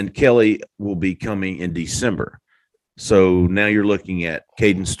 And then Kelly will be coming in December. So now you're looking at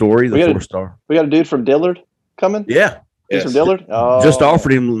Caden Story, the 4-star. We got a dude from Dillard coming? Yeah. He's from Dillard? Oh. Just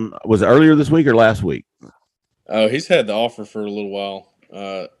offered him, was it earlier this week or last week? Oh, he's had the offer for a little while.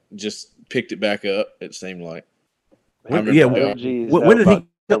 Just picked it back up, it seemed like. When did he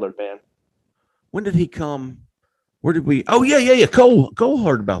Dillard, man? When did he come? Where did we? Oh, yeah. Cole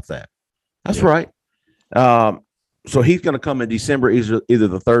heard about that. That's right. So he's going to come in December, either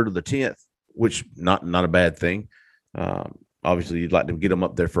the 3rd or the 10th, which not a bad thing. Obviously, you'd like to get them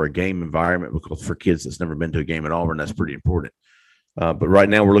up there for a game environment, because for kids that's never been to a game at Auburn, that's pretty important. But right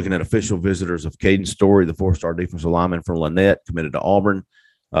now, we're looking at official visitors of Caden Story, the 4-star defensive lineman from Lynette, committed to Auburn.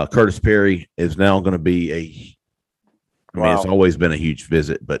 Curtis Perry is now going to be it's always been a huge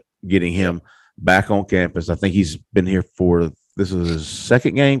visit, but getting him back on campus, I think he's been here this is his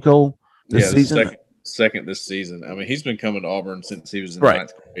second game, Cole, this season. Second this season. I mean, he's been coming to Auburn since he was in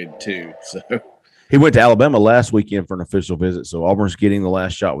 9th grade too. So He went to Alabama last weekend for an official visit, so Auburn's getting the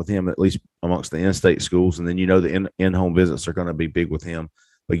last shot with him, at least amongst the in-state schools. And then the in-home visits are going to be big with him.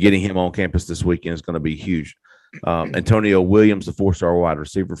 But getting him on campus this weekend is going to be huge. Antonio Williams, the 4-star wide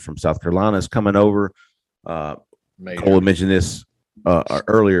receiver from South Carolina, is coming over. Cole had mentioned this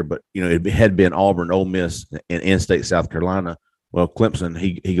earlier, but it had been Auburn, Ole Miss, and in-state South Carolina. Well, Clemson,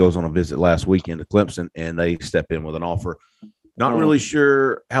 he goes on a visit last weekend to Clemson, and they step in with an offer. Not really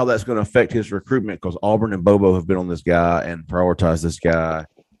sure how that's going to affect his recruitment because Auburn and Bobo have been on this guy and prioritized this guy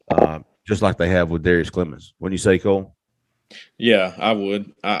just like they have with Darius Clemens. Wouldn't you say, Cole? Yeah, I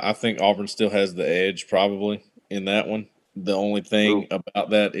would. I think Auburn still has the edge probably in that one. The only thing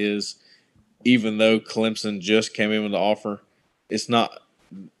about that is even though Clemson just came in with the offer, it's not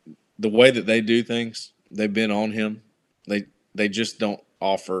the way that they do things. They've been on him. They just don't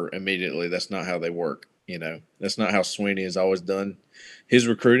offer immediately. That's not how they work. That's not how Sweeney has always done his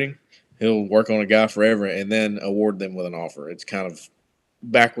recruiting. He'll work on a guy forever and then award them with an offer. It's kind of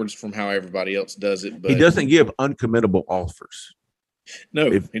backwards from how everybody else does it. But he doesn't give uncommittable offers.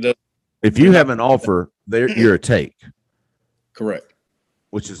 No, he doesn't. If you have an offer, you're a take. Correct.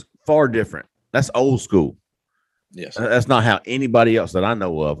 Which is far different. That's old school. Yes. That's not how anybody else that I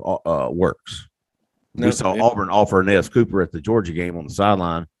know of works. No, we saw Auburn offer Nez Cooper at the Georgia game on the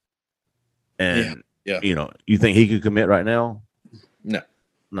sideline. And, you think he could commit right now? No.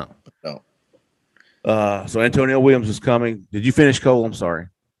 So Antonio Williams is coming. Did you finish, Cole? I'm sorry.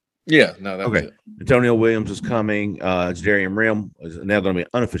 Yeah, no, that was it. Antonio Williams is coming. Jadarian Rim is now going to be an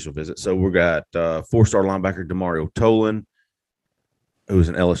unofficial visit. So we've got 4-star linebacker Demario Tolan, who's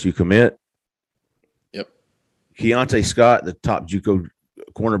an LSU commit. Yep. Keontae Scott, the top JUCO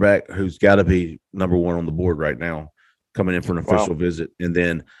cornerback, who's got to be number one on the board right now, coming in for an official visit. And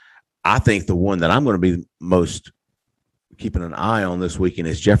then I think the one that I'm going to be most keeping an eye on this weekend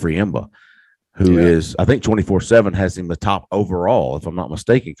is Jeffrey Emba, who is, I think 24/7 has him the top overall, if I'm not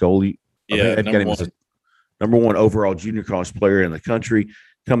mistaken, Cole. Number one overall junior college player in the country,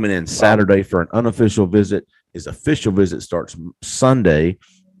 coming in Saturday for an unofficial visit. His official visit starts Sunday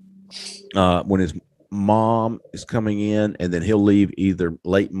when his mom is coming in, and then he'll leave either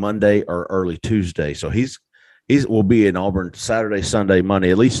late Monday or early Tuesday. So he will be in Auburn Saturday, Sunday,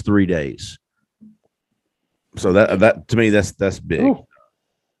 Monday, at least 3 days. So that to me, that's big. Ooh.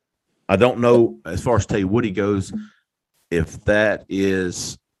 I don't know as far as Tay Woody goes, if that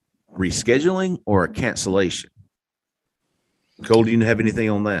is rescheduling or a cancellation. Cole, do you have anything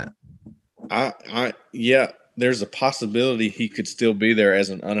on that? There's a possibility he could still be there as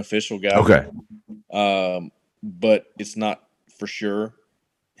an unofficial guy. Okay. But it's not for sure.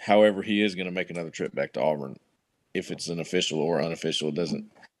 However, he is going to make another trip back to Auburn. If it's an official or unofficial,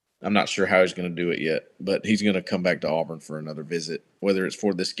 I'm not sure how he's going to do it yet, but he's going to come back to Auburn for another visit, whether it's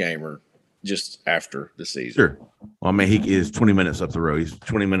for this game or just after the season. Sure. Well, I mean, he is 20 minutes up the road. He's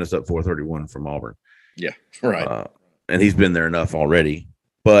 20 minutes up 431 from Auburn. Yeah, right. And he's been there enough already.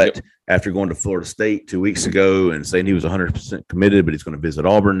 But after going to Florida State 2 weeks ago and saying he was 100% committed, but he's going to visit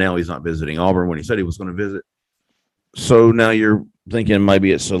Auburn, now he's not visiting Auburn when he said he was going to visit. So now you're thinking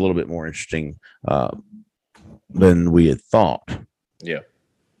maybe it's a little bit more interesting than we had thought. Yeah.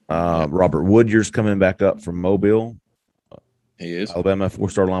 Robert Woodyard's coming back up from Mobile. He is. Alabama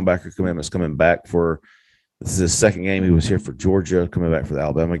 4-star linebacker commitment's coming back this is his second game. He was here for Georgia, coming back for the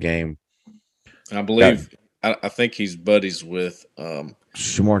Alabama game. And I believe I think he's buddies with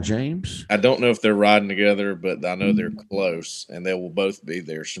Shamar James. I don't know if they're riding together, but I know they're close, and they will both be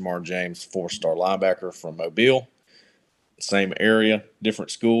there. Shamar James, 4-star linebacker from Mobile, same area,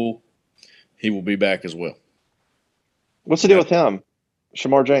 different school. He will be back as well. What's the deal with him,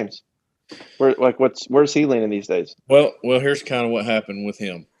 Shamar James? Where's he leaning these days? Well, here's kind of what happened with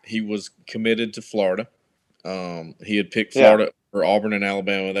him. He was committed to Florida. He had picked Florida for Auburn and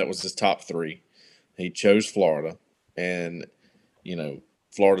Alabama. That was his top three. He chose Florida, and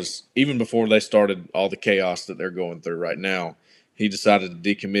Florida's, even before they started all the chaos that they're going through right now, he decided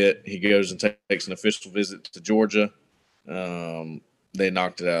to decommit. He goes and takes an official visit to Georgia. They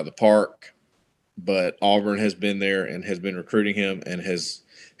knocked it out of the park, but Auburn has been there and has been recruiting him and has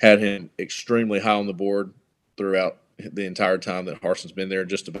had him extremely high on the board throughout the entire time that Harson's been there,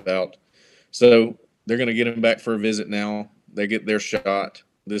 just about. So they're going to get him back for a visit now. They get their shot.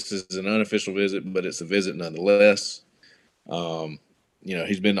 This is an unofficial visit, but it's a visit nonetheless.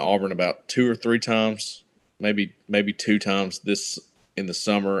 He's been to Auburn about 2 or 3 times, maybe 2 times this in the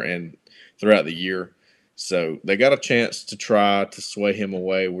summer and throughout the year. So they got a chance to try to sway him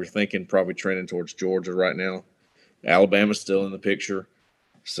away. We're thinking probably trending towards Georgia right now. Alabama's still in the picture.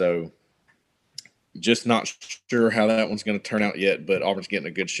 So just not sure how that one's going to turn out yet, but Auburn's getting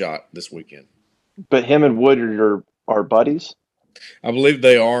a good shot this weekend. But him and Woodyard are buddies. I believe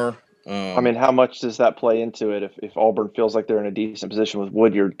they are. I mean, how much does that play into it? If Auburn feels like they're in a decent position with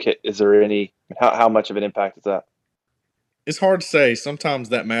Woodyard, is there any how much of an impact is that? It's hard to say. Sometimes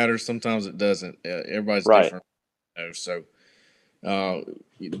that matters. Sometimes it doesn't. Everybody's Right. different. So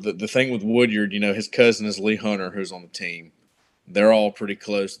the thing with Woodyard, his cousin is Lee Hunter, who's on the team. They're all pretty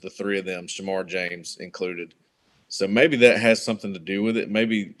close, the three of them, Shamar James included. So maybe that has something to do with it.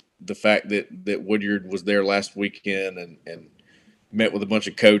 Maybe the fact that Woodyard was there last weekend and met with a bunch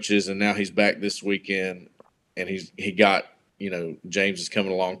of coaches, and now he's back this weekend, and he got James is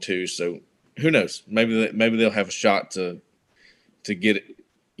coming along too. So who knows? Maybe they'll have a shot to get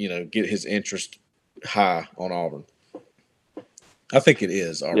it, get his interest high on Auburn. I think it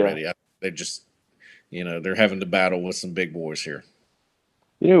is already. Yeah. They just they're having to battle with some big boys here.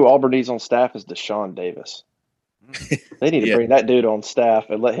 Who Auburn needs on staff is Deshaun Davis. They need to bring that dude on staff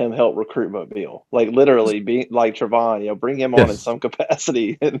and let him help recruit Mobile. Like literally be like Trevon, bring him on in some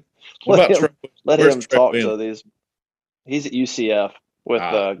capacity and let him talk to these. He's at UCF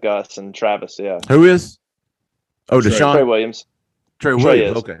with Gus and Travis. Yeah. Who is? Oh, Deshaun. Trey Williams. Trey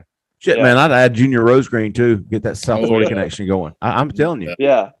Williams. Okay. Shit, man, I'd add Junior Rosgreen too. Get that South Florida connection going. I'm telling you.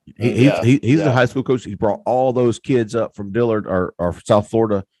 Yeah. He's the high school coach. He brought all those kids up from Dillard or South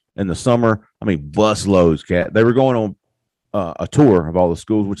Florida in the summer. I mean, bus loads, cat. They were going on a tour of all the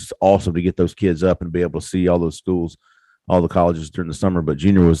schools, which is awesome to get those kids up and be able to see all those schools, all the colleges during the summer. But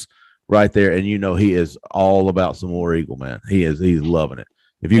Junior was right there, and he is all about some War Eagle, man. He's loving it.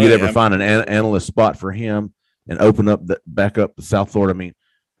 If you could ever find an analyst spot for him and open up back up to South Florida, I mean,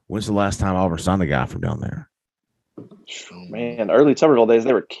 when's the last time Auburn signed a guy from down there? Man, early Tuberville days,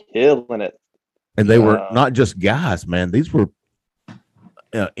 they were killing it. And they were not just guys, man. These were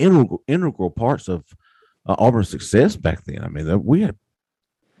integral parts of Auburn's success back then. I mean, we had,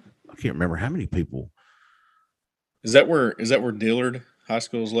 I can't remember how many people. Is that where Dillard High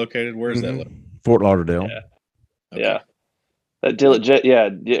School is located? Where is that located? Fort Lauderdale. Yeah. Okay. Yeah. That Dillard,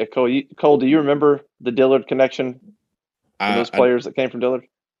 yeah. Cole, do you remember the Dillard connection? Those players that came from Dillard?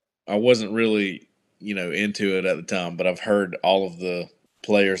 I wasn't really, into it at the time, but I've heard all of the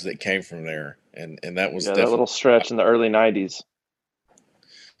players that came from there, and that was that little stretch in the early 90s.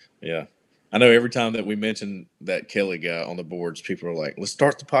 Yeah. I know every time that we mention that Kelly guy on the boards, people are like, let's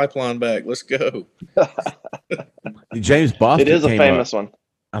start the pipeline back. Let's go. James Bostic. It is a famous one.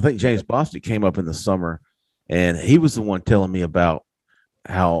 I think James Bostic came up in the summer, and he was the one telling me about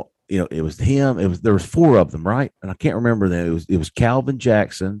how, it was him. There was four of them, right? And I can't remember them. It was Calvin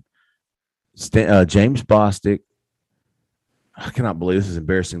Jackson, James Bostic. I cannot believe this is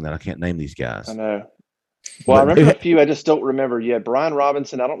embarrassing that I can't name these guys. I know. Well, I remember a few. I just don't remember. You had Brian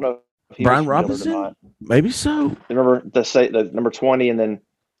Robinson. I don't know if he Brian was Robinson. Or not. Maybe so. I remember the number 20, and then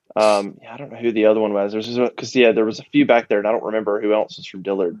I don't know who the other one was. There was a few back there, and I don't remember who else was from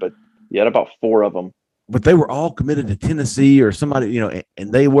Dillard, but you had about four of them. But they were all committed to Tennessee or somebody,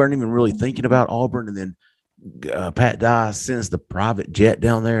 and they weren't even really thinking about Auburn. And then Pat Dye sends the private jet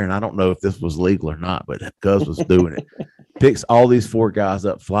down there, and I don't know if this was legal or not, but Gus was doing it. Picks all these four guys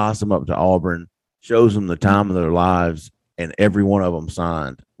up, flies them up to Auburn, shows them the time of their lives, and every one of them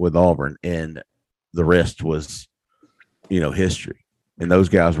signed with Auburn, and the rest was, history. And those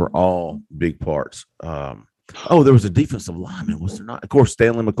guys were all big parts. There was a defensive lineman, was there not? Of course,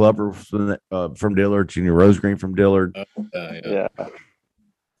 Stanley McClover from Dillard, Junior Rosgreen from Dillard. Yeah.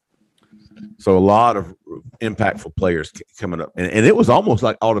 So a lot of impactful players coming up, and it was almost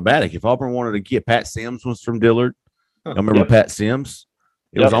like automatic. If Auburn wanted to get Pat Sims was from Dillard, I remember Pat Sims.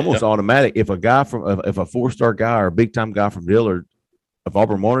 It was almost automatic. If a 4-star guy or a big time guy from Dillard, if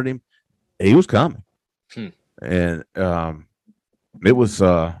Auburn wanted him, he was coming. And it was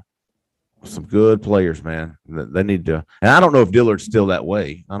some good players, man. They need to, and I don't know if Dillard's still that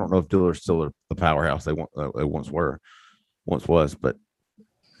way. I don't know if Dillard's still the powerhouse they once was, but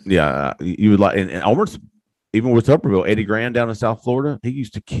yeah, you would like, and Auburn's, even with Tuberville, Eddie Grand down in South Florida, he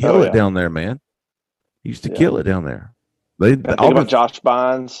used to kill it down there, man. He used to kill it down there. About Josh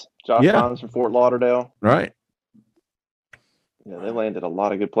Bynes. Bynes from Fort Lauderdale. Right. Yeah, they landed a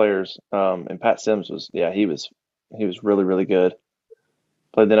lot of good players. And Pat Sims he was really, really good.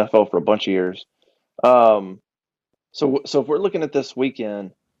 Played the NFL for a bunch of years. So if we're looking at this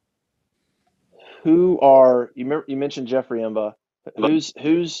weekend, you mentioned Jeffrey Emba.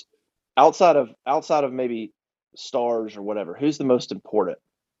 Who's outside of maybe stars or whatever, who's the most important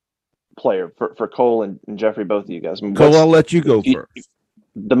player for Cole and Jeffrey, both of you guys? I mean, Cole, I'll let you go first.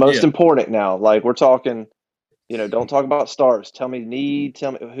 The most important now, like we're talking, don't talk about stars. Tell me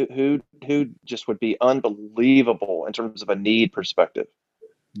who just would be unbelievable in terms of a need perspective.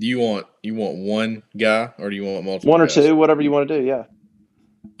 Do you want one guy or do you want multiple? One or guys? two, whatever you want to do. Yeah.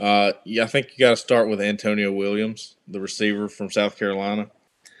 Yeah, I think you got to start with Antonio Williams, the receiver from South Carolina.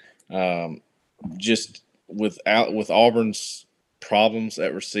 Just with Auburn's problems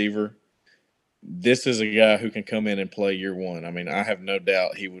at receiver, this is a guy who can come in and play year one. I mean, I have no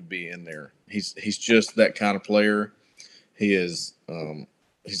doubt he would be in there. He's just that kind of player. He is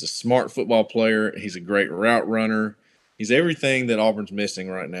he's a smart football player. He's a great route runner. He's everything that Auburn's missing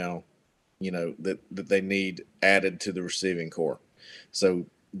right now, that they need added to the receiving corps. So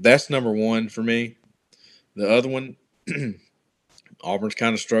that's number one for me. The other one, Auburn's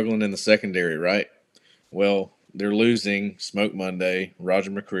kind of struggling in the secondary, right? Well, they're losing Smoke Monday, Roger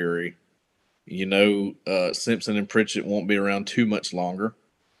McCreary. Simpson and Pritchett won't be around too much longer.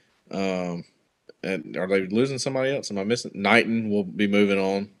 And are they losing somebody else? Am I missing? Knighton will be moving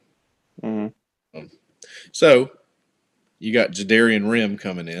on. Mm-hmm. So you got Jadarian Rim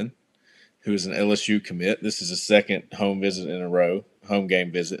coming in, who is an LSU commit. This is his second home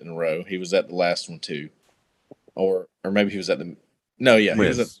game visit in a row. He was at the last one too, or maybe he was at the. No, yeah, he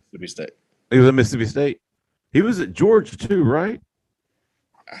was at Mississippi State. He was at Mississippi State. He was at Georgia too, right?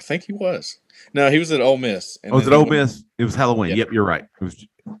 I think he was. No, he was at Ole Miss. And was it Ole Miss? It was Halloween. Yeah. Yep, you're right.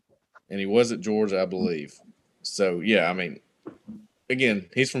 And he was at Georgia, I believe. So, yeah, I mean, again,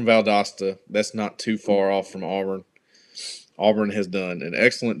 he's from Valdosta. That's not too far off from Auburn. Auburn has done an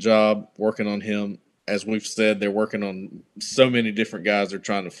excellent job working on him. As we've said, they're working on so many different guys they're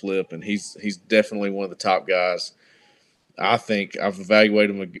trying to flip, and he's definitely one of the top guys. I think I've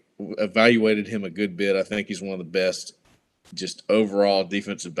evaluated him a good bit. I think he's one of the best just overall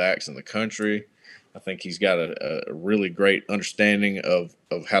defensive backs in the country. I think he's got a really great understanding of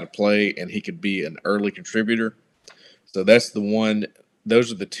how to play, and he could be an early contributor. So that's the one.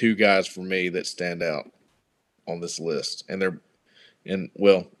 Those are the two guys for me that stand out on this list.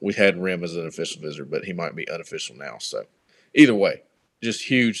 We had Rim as an official visitor, but he might be unofficial now. So either way, just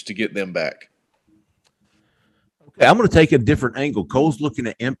huge to get them back. Okay, I'm going to take a different angle. Cole's looking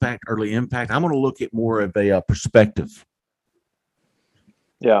at impact, early impact. I'm going to look at more of a perspective.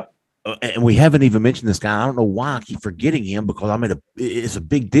 Yeah. And we haven't even mentioned this guy. I don't know why I keep forgetting him because it's a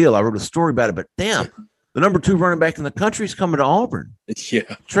big deal. I wrote a story about it, but damn, the number 2 running back in the country is coming to Auburn. Yeah.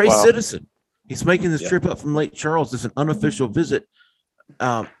 Trey Citizen. He's making this trip up from Lake Charles. It's an unofficial visit,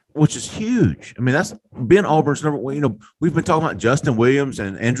 which is huge. I mean, that's been Auburn's number one. We've been talking about Justin Williams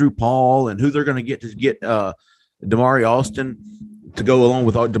and Andrew Paul and who they're going to get Damari Austin to go along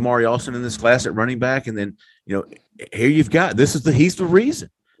with Damari Austin in this class at running back. And then, here you've got, he's the reason.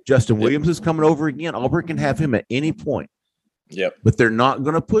 Justin Williams is coming over again. Auburn can have him at any point. Yep. But they're not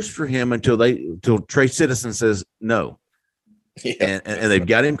going to push for him until Trey Citizen says no. Yeah. And they've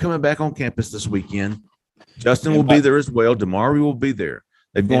got him coming back on campus this weekend. Justin will be there as well. Damari will be there.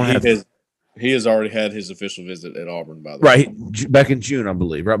 He has already had his official visit at Auburn, by the way. Right. Back in June, I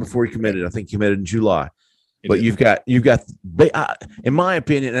believe, right before he committed. I think he committed in July. But you've got, in my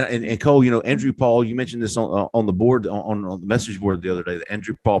opinion, and Cole, Andrew Paul, you mentioned this on the board, on the message board the other day, that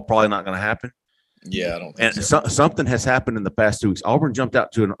Andrew Paul probably not going to happen. Yeah, I don't think so. Something has happened in the past 2 weeks. Auburn jumped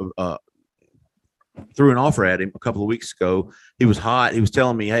out to threw an offer at him a couple of weeks ago. He was hot. He was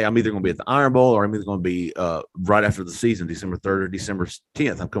telling me, hey, I'm either going to be at the Iron Bowl or I'm either going to be right after the season, December 3rd or December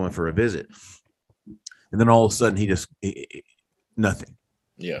 10th. I'm coming for a visit. And then all of a sudden, nothing.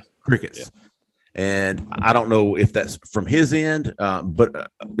 Yeah. Crickets. Yeah. And I don't know if that's from his end, but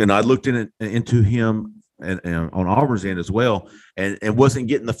I looked into him and on Auburn's end as well, and wasn't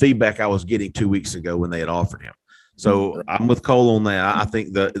getting the feedback I was getting 2 weeks ago when they had offered him. So I'm with Cole on that. I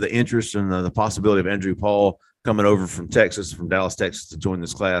think the interest and the possibility of Andrew Paul coming over from Dallas, Texas to join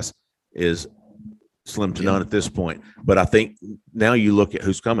this class is slim to none at this point. But I think now you look at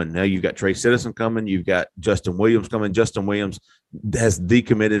who's coming. Now you've got Trey Citizen coming. You've got Justin Williams coming. Justin Williams has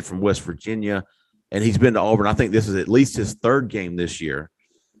decommitted from West Virginia. And he's been to Auburn. I think this is at least his 3rd game this year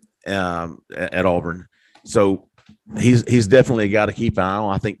at Auburn. So he's definitely a guy to keep an eye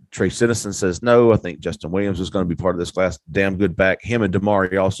on. I think Trey Citizen says no. I think Justin Williams is going to be part of this class. Damn good back. Him and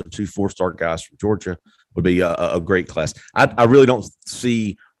Damari, also 2 4-star guys from Georgia, would be a great class. I really don't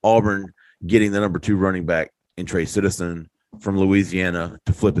see Auburn getting the number 2 running back in Trey Citizen from Louisiana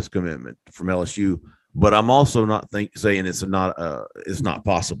to flip his commitment from LSU. But I'm also not saying it's not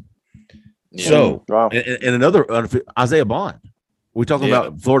possible. Yeah. So, and another Isaiah Bond. We're talking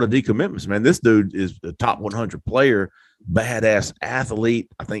about Florida decommitments, man. This dude is a top 100 player, badass athlete.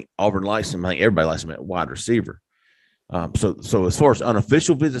 I think Auburn likes him. I think everybody likes him at wide receiver. So as far as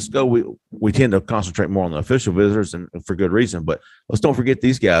unofficial visits go, we tend to concentrate more on the official visitors, and for good reason. But let's don't forget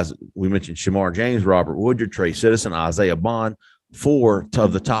these guys. We mentioned Shamar James, Robert Woodyard, Trey Citizen, Isaiah Bond. 4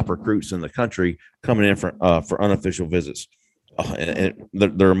 of the top recruits in the country coming in for unofficial visits. And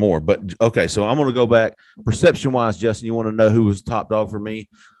there are more, but okay. So I'm going to go back perception wise. Justin, you want to know who was top dog for me?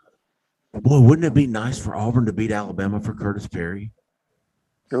 Boy, wouldn't it be nice for Auburn to beat Alabama for Curtis Perry?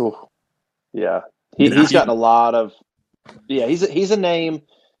 Oh, yeah. He's gotten a lot of. Yeah, he's a name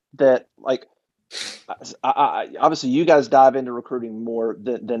that, like, I obviously you guys dive into recruiting more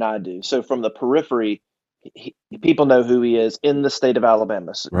than I do. So from the periphery, people know who he is in the state of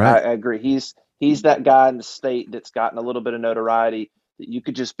Alabama. So right. I agree. He's that guy in the state that's gotten a little bit of notoriety that you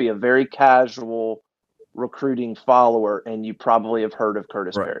could just be a very casual recruiting follower and you probably have heard of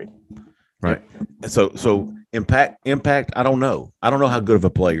Curtis Perry. Right. So impact. I don't know. I don't know how good of a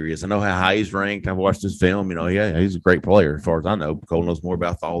player he is. I know how high he's ranked. I've watched his film. Yeah, he's a great player as far as I know. Cole knows more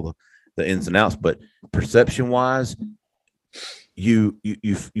about all the ins and outs. But perception wise, you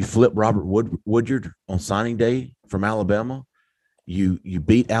flip Robert Woodyard on signing day from Alabama. You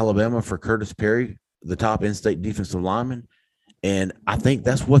beat Alabama for Curtis Perry, the top in-state defensive lineman. And I think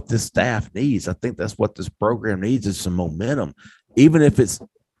that's what this staff needs. I think that's what this program needs is some momentum, even if it's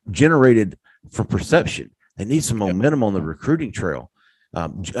generated from perception. They need some momentum on the recruiting trail.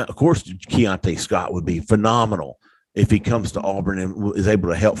 Of course, Keontae Scott would be phenomenal if he comes to Auburn and is able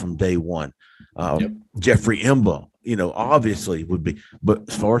to help from day one. Jeffrey Emba, obviously would be. But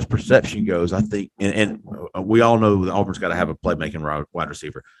as far as perception goes, I think, and we all know that Auburn's got to have a playmaking wide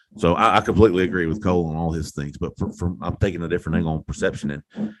receiver. So I completely agree with Cole on all his things. But I'm taking a different angle on perception.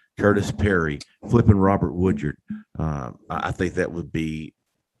 And Curtis Perry, flipping Robert Woodyard, I think that would be.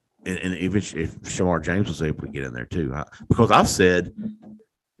 And even if Shamar James was able to get in there too, because I've said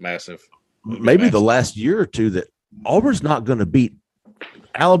massive, maybe the last year or two that Auburn's not going to beat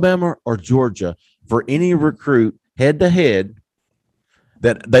Alabama or Georgia for any recruit head to head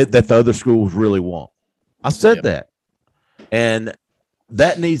that the other schools really want. I said that, and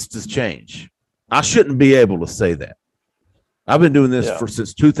that needs to change. I shouldn't be able to say that. I've been doing this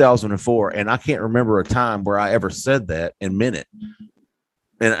since 2004, and I can't remember a time where I ever said that and meant it.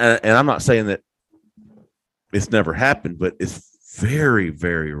 And I'm not saying that it's never happened, but it's very,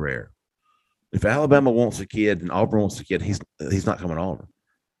 very rare. If Alabama wants a kid and Auburn wants a kid, he's not coming to Auburn.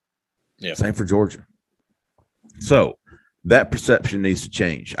 Yeah. Same for Georgia. So that perception needs to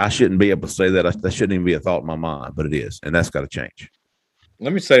change. I shouldn't be able to say that. That shouldn't even be a thought in my mind, but it is, and that's got to change.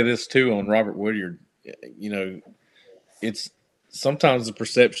 Let me say this too on Robert Woodyard. It's sometimes the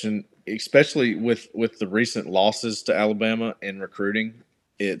perception, especially with the recent losses to Alabama in recruiting.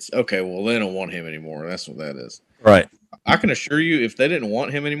 It's okay. Well, they don't want him anymore. That's what that is. Right. I can assure you, if they didn't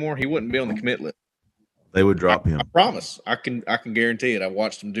want him anymore, he wouldn't be on the commit list. They would drop him. I promise. I can guarantee it. I've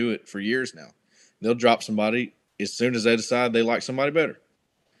watched them do it for years now. They'll drop somebody as soon as they decide they like somebody better.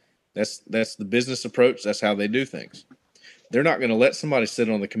 That's the business approach. That's how they do things. They're not going to let somebody sit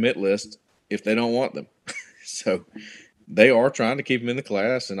on the commit list if they don't want them. So they are trying to keep them in the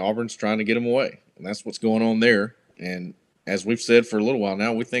class, and Auburn's trying to get them away. And that's what's going on there. And as we've said for a little while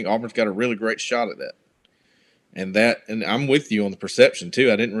now, we think Auburn's got a really great shot at that. And I'm with you on the perception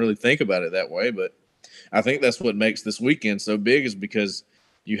too. I didn't really think about it that way, but I think that's what makes this weekend so big is because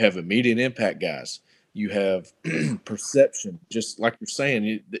you have immediate impact guys. You have perception, just like you're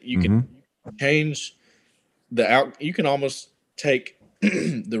saying, you can change you can almost take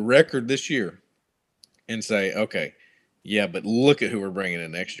the record this year and say, okay, yeah, but look at who we're bringing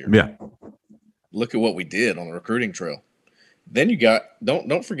in next year. Yeah. Look at what we did on the recruiting trail. Then you got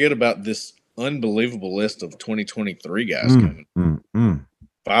don't forget about this unbelievable list of 2023 guys coming.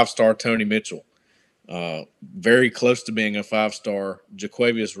 5-star Tony Mitchell, very close to being a 5-star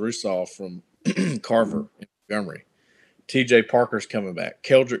Jaquavius Russaw from Carver in Montgomery. TJ Parker's coming back.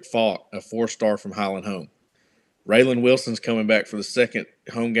 Keldrick Falk, a 4-star from Highland Home. Raylan Wilson's coming back for the second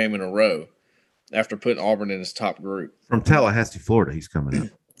home game in a row after putting Auburn in his top group. From Tallahassee, Florida, he's coming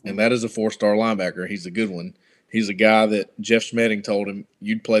in. And that is a 4-star linebacker. He's a good one. He's a guy that Jeff Schmedding told him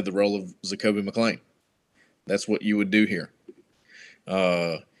you'd play the role of Zacoby McClain. That's what you would do here.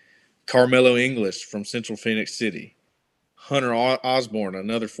 Carmelo English from Central Phoenix City. Hunter Osborne,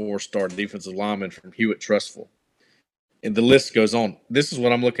 another 4-star defensive lineman from Hewitt Trustful. And the list goes on. This is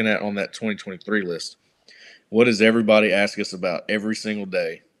what I'm looking at on that 2023 list. What does everybody ask us about every single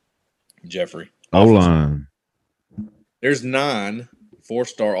day, Jeffrey? O-line. There's 9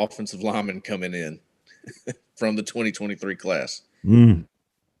 4-star offensive linemen coming in from the 2023 class. 9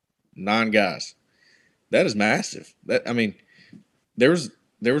 guys. That is massive. There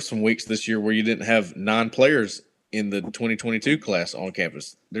were some weeks this year where you didn't have 9 players in the 2022 class on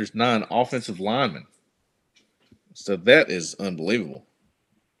campus. There's 9 offensive linemen. So that is unbelievable.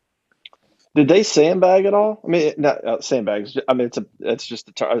 Did they sandbag at all? I mean, not sandbags. I mean, it's just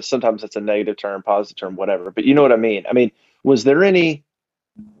a term. Sometimes it's a negative term, positive term, whatever. But you know what I mean. I mean, was there any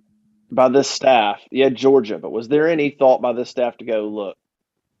by this staff? Yeah, Georgia, but was there any thought by this staff to go, look,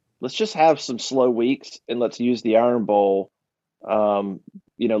 let's just have some slow weeks and let's use the Iron Bowl.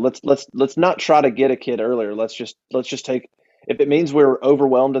 Let's not try to get a kid earlier. Let's just take if it means we're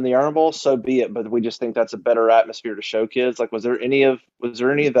overwhelmed in the Iron Bowl, so be it. But we just think that's a better atmosphere to show kids. Like, was there any of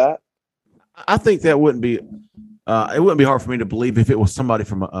that? I think that wouldn't be. It wouldn't be hard for me to believe if it was somebody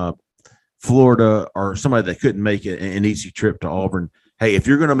from Florida or somebody that couldn't make an easy trip to Auburn. Hey, if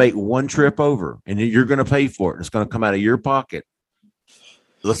you're going to make one trip over and you're going to pay for it, and it's going to come out of your pocket.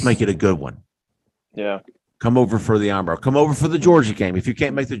 Let's make it a good one. Yeah. Come over for the Iron Bowl. Come over for the Georgia game. If you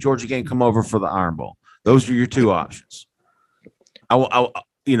can't make the Georgia game, come over for the Iron Bowl. Those are your two options. I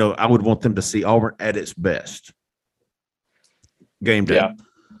would want them to see Auburn at its best. Game day. Yeah.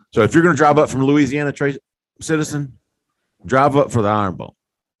 So if you're going to drive up from Louisiana, Citizen, drive up for the Iron Bowl.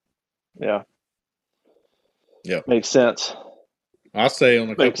 Yeah. Yeah. Makes sense. I'll say on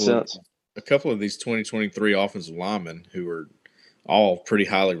a couple of these 2023 offensive linemen who are all pretty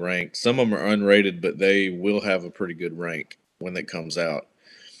highly ranked. Some of them are unrated, but they will have a pretty good rank when that comes out.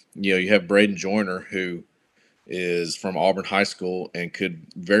 You have Braden Joyner, who is from Auburn High School and could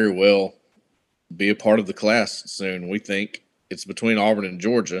very well be a part of the class soon. We think it's between Auburn and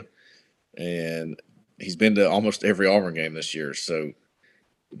Georgia, and he's been to almost every Auburn game this year, so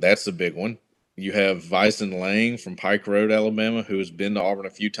that's a big one. You have Vyson Lang from Pike Road, Alabama, who has been to Auburn a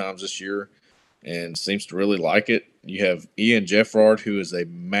few times this year and seems to really like it. You have Ian Jeffrard, who is a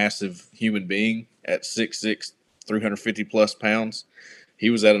massive human being at 6'6", 350-plus pounds. He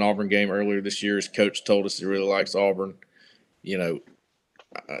was at an Auburn game earlier this year. His coach told us he really likes Auburn.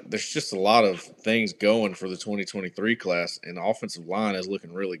 There's just a lot of things going for the 2023 class, and the offensive line is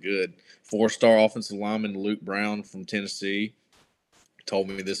looking really good. 4-star offensive lineman Luke Brown from Tennessee told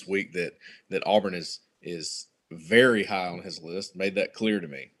me this week that Auburn is very high on his list, made that clear to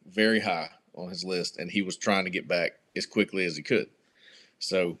me, very high on his list, and he was trying to get back as quickly as he could.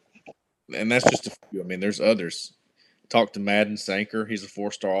 So, and that's just a few. I mean, there's others. Talked to Madden Sanker. He's a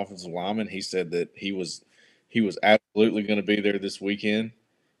 4-star offensive lineman. He said that he was absolutely going to be there this weekend,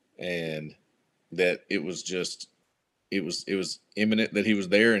 and that it was imminent that he was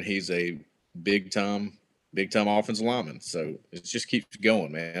there, and he's a big time offensive lineman. So it just keeps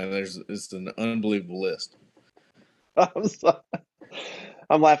going, man. It's an unbelievable list.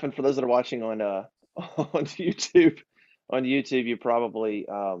 I'm laughing for those that are watching on YouTube. On YouTube, you probably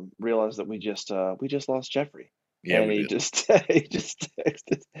realize that we just lost Jeffrey. Yeah, and he just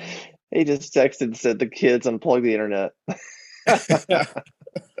texted and said the kids unplug the internet.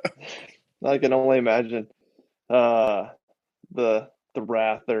 I can only imagine the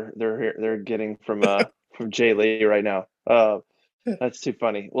wrath they're getting from Jay Lee right now. That's too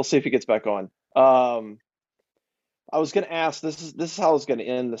funny. We'll see if he gets back on. I was going to ask, this is how I was going to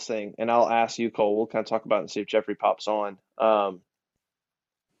end this thing, and I'll ask you, Cole. We'll kind of talk about it and see if Jeffrey pops on.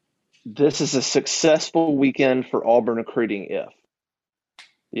 This is a successful weekend for Auburn recruiting if.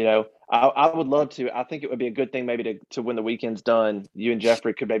 I would love to. I think it would be a good thing maybe to when the weekend's done, you and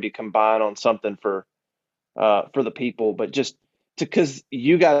Jeffrey could maybe combine on something for the people, but just because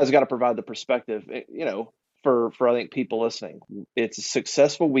you guys got to provide the perspective, for I think people listening. It's a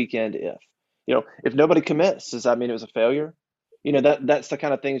successful weekend if nobody commits, does that mean it was a failure? That's the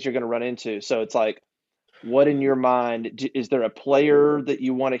kind of things you're going to run into. So it's like, what in your mind, is there a player that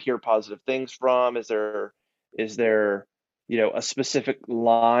you want to hear positive things from? Is there a specific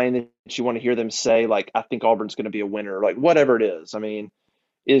line that you want to hear them say, like, I think Auburn's going to be a winner, like whatever it is. I mean,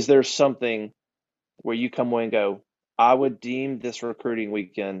 is there something where you come away and go, I would deem this recruiting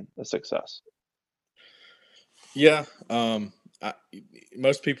weekend a success? Yeah.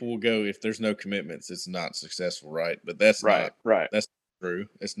 Most people will go, if there's no commitments, it's not successful, right? But that's right. That's true.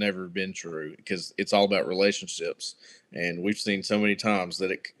 It's never been true because it's all about relationships. And we've seen so many times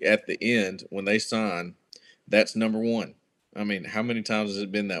that at the end, when they sign, that's number one. I mean, how many times has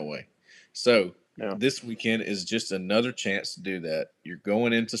it been that way? So This weekend is just another chance to do that. You're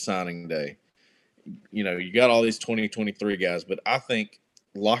going into signing day. You got all these 2023 guys, but I think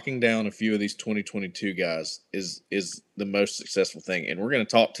locking down a few of these 2022 guys is the most successful thing. And we're going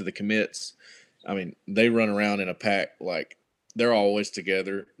to talk to the commits. I mean, they run around in a pack like they're always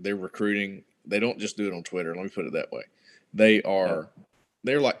together. They're recruiting. They don't just do it on Twitter. Let me put it that way.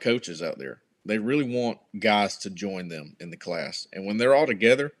 They're like coaches out there. They really want guys to join them in the class. And when they're all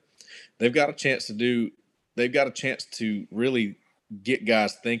together, they've got a chance to really get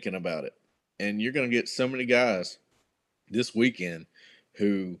guys thinking about it. And you're going to get so many guys this weekend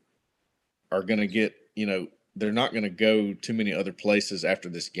who are going to get, they're not going to go too many other places after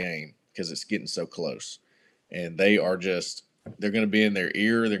this game because it's getting so close. And they're going to be in their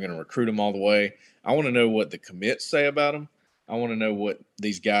ear. They're going to recruit them all the way. I want to know what the commits say about them. I want to know what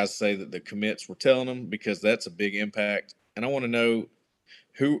these guys say that the commits were telling them, because that's a big impact. And I want to know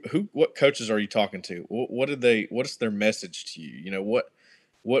what coaches are you talking to? What's their message to you?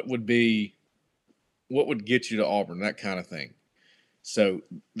 What would get you to Auburn, that kind of thing. So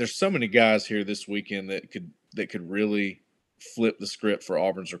there's so many guys here this weekend that could really flip the script for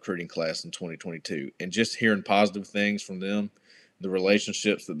Auburn's recruiting class in 2022. And just hearing positive things from them, the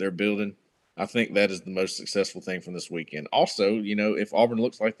relationships that they're building, I think that is the most successful thing from this weekend. Also, if Auburn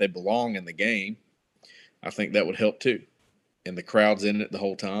looks like they belong in the game, I think that would help too. And the crowd's in it the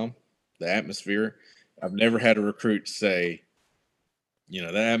whole time, the atmosphere. I've never had a recruit say,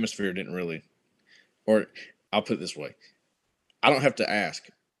 that atmosphere didn't really, or I'll put it this way, I don't have to ask.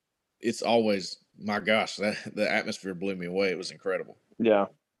 It's always, my gosh, the atmosphere blew me away. It was incredible. Yeah.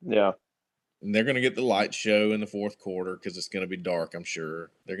 And they're going to get the light show in the fourth quarter because it's going to be dark, I'm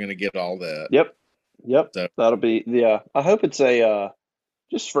sure. They're going to get all that. Yep. So, that'll be, I hope it's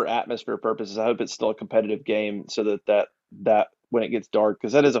just for atmosphere purposes, I hope it's still a competitive game so that when it gets dark,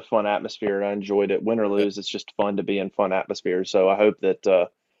 because that is a fun atmosphere and I enjoyed it. Win or lose, it's just fun to be in fun atmosphere. So I hope that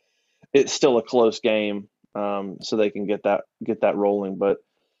it's still a close game, so they can get that rolling. But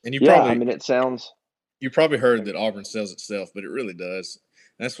it sounds. You probably heard that Auburn sells itself, but it really does.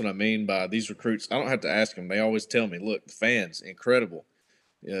 That's what I mean by these recruits. I don't have to ask them. They always tell me, look, the fans, incredible.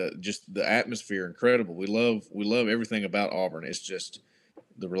 Just the atmosphere, incredible. We love everything about Auburn. It's just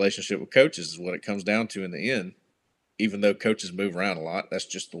the relationship with coaches is what it comes down to in the end. Even though coaches move around a lot, that's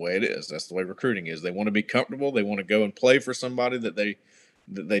just the way it is. That's the way recruiting is. They want to be comfortable. They want to go and play for somebody that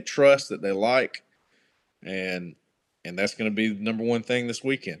they trust, that they like, and that's going to be the number one thing this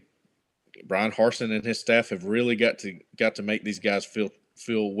weekend. Brian Harsin and his staff have really got to make these guys feel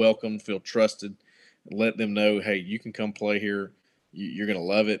welcome, feel trusted, let them know, hey, you can come play here. You're going to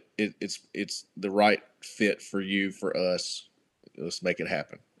love it. It's the right fit for you, for us. Let's make it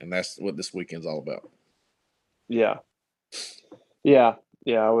happen. And that's what this weekend's all about. Yeah. I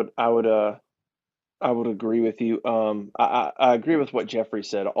would agree with you. I agree with what Jeffrey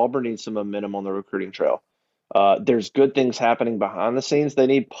said. Auburn needs some momentum on the recruiting trail. There's good things happening behind the scenes. They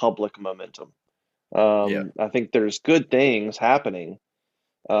need public momentum. I think there's good things happening,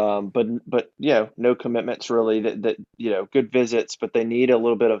 but no commitments really. That good visits, but they need a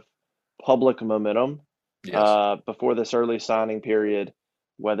little bit of public momentum before this early signing period.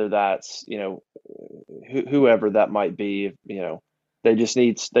 Whether that's whoever that might be, they need to see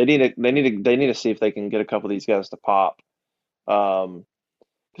if they can get a couple of these guys to pop. Because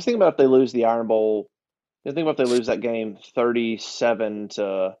think about if they lose the Iron Bowl. Think about if they lose that game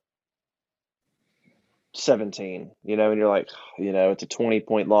 37-17. And you're like, it's a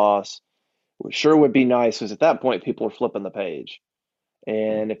 20-point loss. It sure would be nice because at that point people are flipping the page.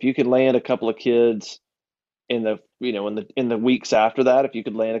 And if you could land a couple of kids in the weeks after that, if you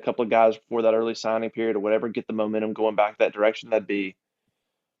could land a couple of guys before that early signing period or whatever, get the momentum going back that direction, that'd be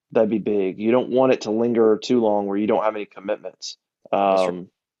big. You don't want it to linger too long where you don't have any commitments. That's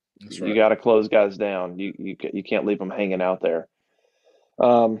right. You got to close guys down. You can't leave them hanging out there.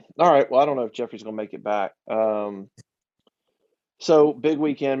 All right. Well, I don't know if Jeffrey's going to make it back. So big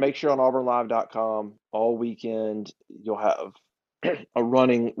weekend. Make sure on auburnlive.com all weekend you'll have a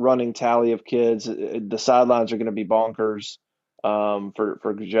running tally of kids. The sidelines are going to be bonkers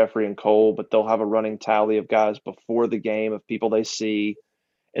for Jeffrey and Cole, but they'll have a running tally of guys before the game of people they see,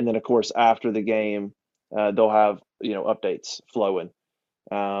 and then of course after the game they'll have updates flowing.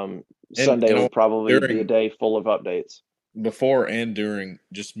 Sunday will probably be a day full of updates. Before and during,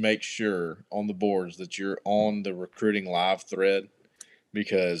 just make sure on the boards that you're on the recruiting live thread,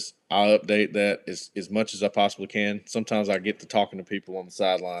 because I update that as much as I possibly can. Sometimes I get to talking to people on the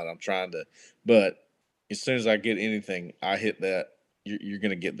sideline. I'm trying to, but as soon as I get anything, I hit that. You're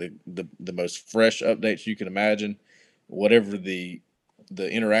going to get the most fresh updates you can imagine. Whatever the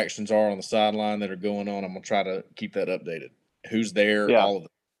interactions are on the sideline that are going on, I'm going to try to keep that updated. Who's there, all of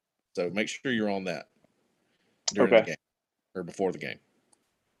it. So make sure you're on that during the game or before the game.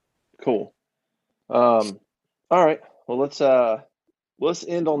 Cool. All right. Well, let's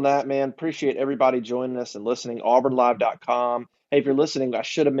end on that, man. Appreciate everybody joining us and listening. auburnlive.com. Hey, if you're listening, I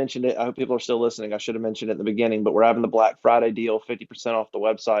should have mentioned it. I hope people are still listening. I should have mentioned it in the beginning, but we're having the Black Friday deal, 50% off the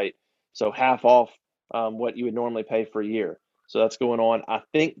website. So half off what you would normally pay for a year. So that's going on, I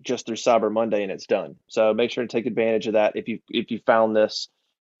think, just through Cyber Monday, and it's done. So make sure to take advantage of that. If you found this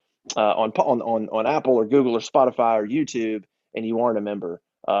on Apple or Google or Spotify or YouTube and you aren't a member,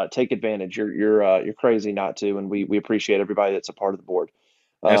 take advantage. You're crazy not to, and we appreciate everybody that's a part of the board.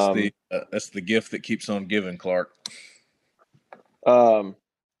 That's the gift that keeps on giving, Clark. All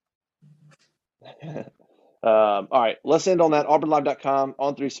right, let's end on that. AuburnLive.com,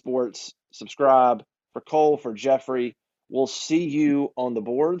 On3 Sports. Subscribe. For Cole, for Jeffrey, we'll see you on the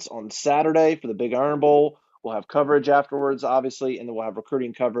boards on Saturday for the Big Iron Bowl. We'll have coverage afterwards, obviously, and then we'll have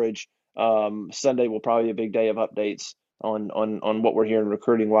recruiting coverage. Sunday will probably be a big day of updates on what we're hearing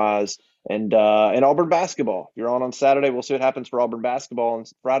recruiting wise, and Auburn basketball. If you're on Saturday, we'll see what happens for Auburn basketball on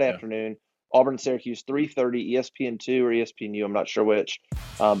Friday afternoon. Auburn Syracuse 3:30, ESPN2 or ESPNU, I'm not sure which,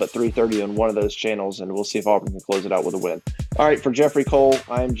 but 3:30 on one of those channels, and we'll see if Auburn can close it out with a win. All right, for Jeffrey, Cole,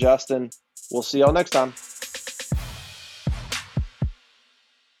 I am Justin. We'll see y'all next time.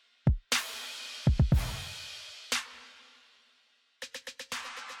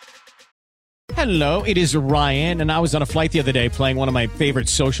 Hello, it is Ryan, and I was on a flight the other day playing one of my favorite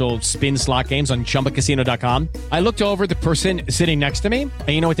social spin slot games on ChumbaCasino.com. I looked over at the person sitting next to me, and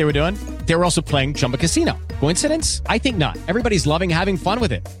you know what they were doing? They were also playing Chumba Casino. Coincidence? I think not. Everybody's loving having fun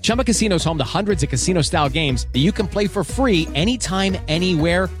with it. Chumba Casino is home to hundreds of casino-style games that you can play for free anytime,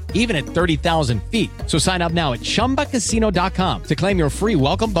 anywhere, even at 30,000 feet. So sign up now at ChumbaCasino.com to claim your free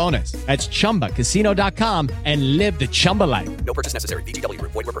welcome bonus. That's ChumbaCasino.com and live the Chumba life. No purchase necessary. VGW.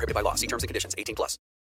 Void where prohibited by law. See terms and conditions. 18+.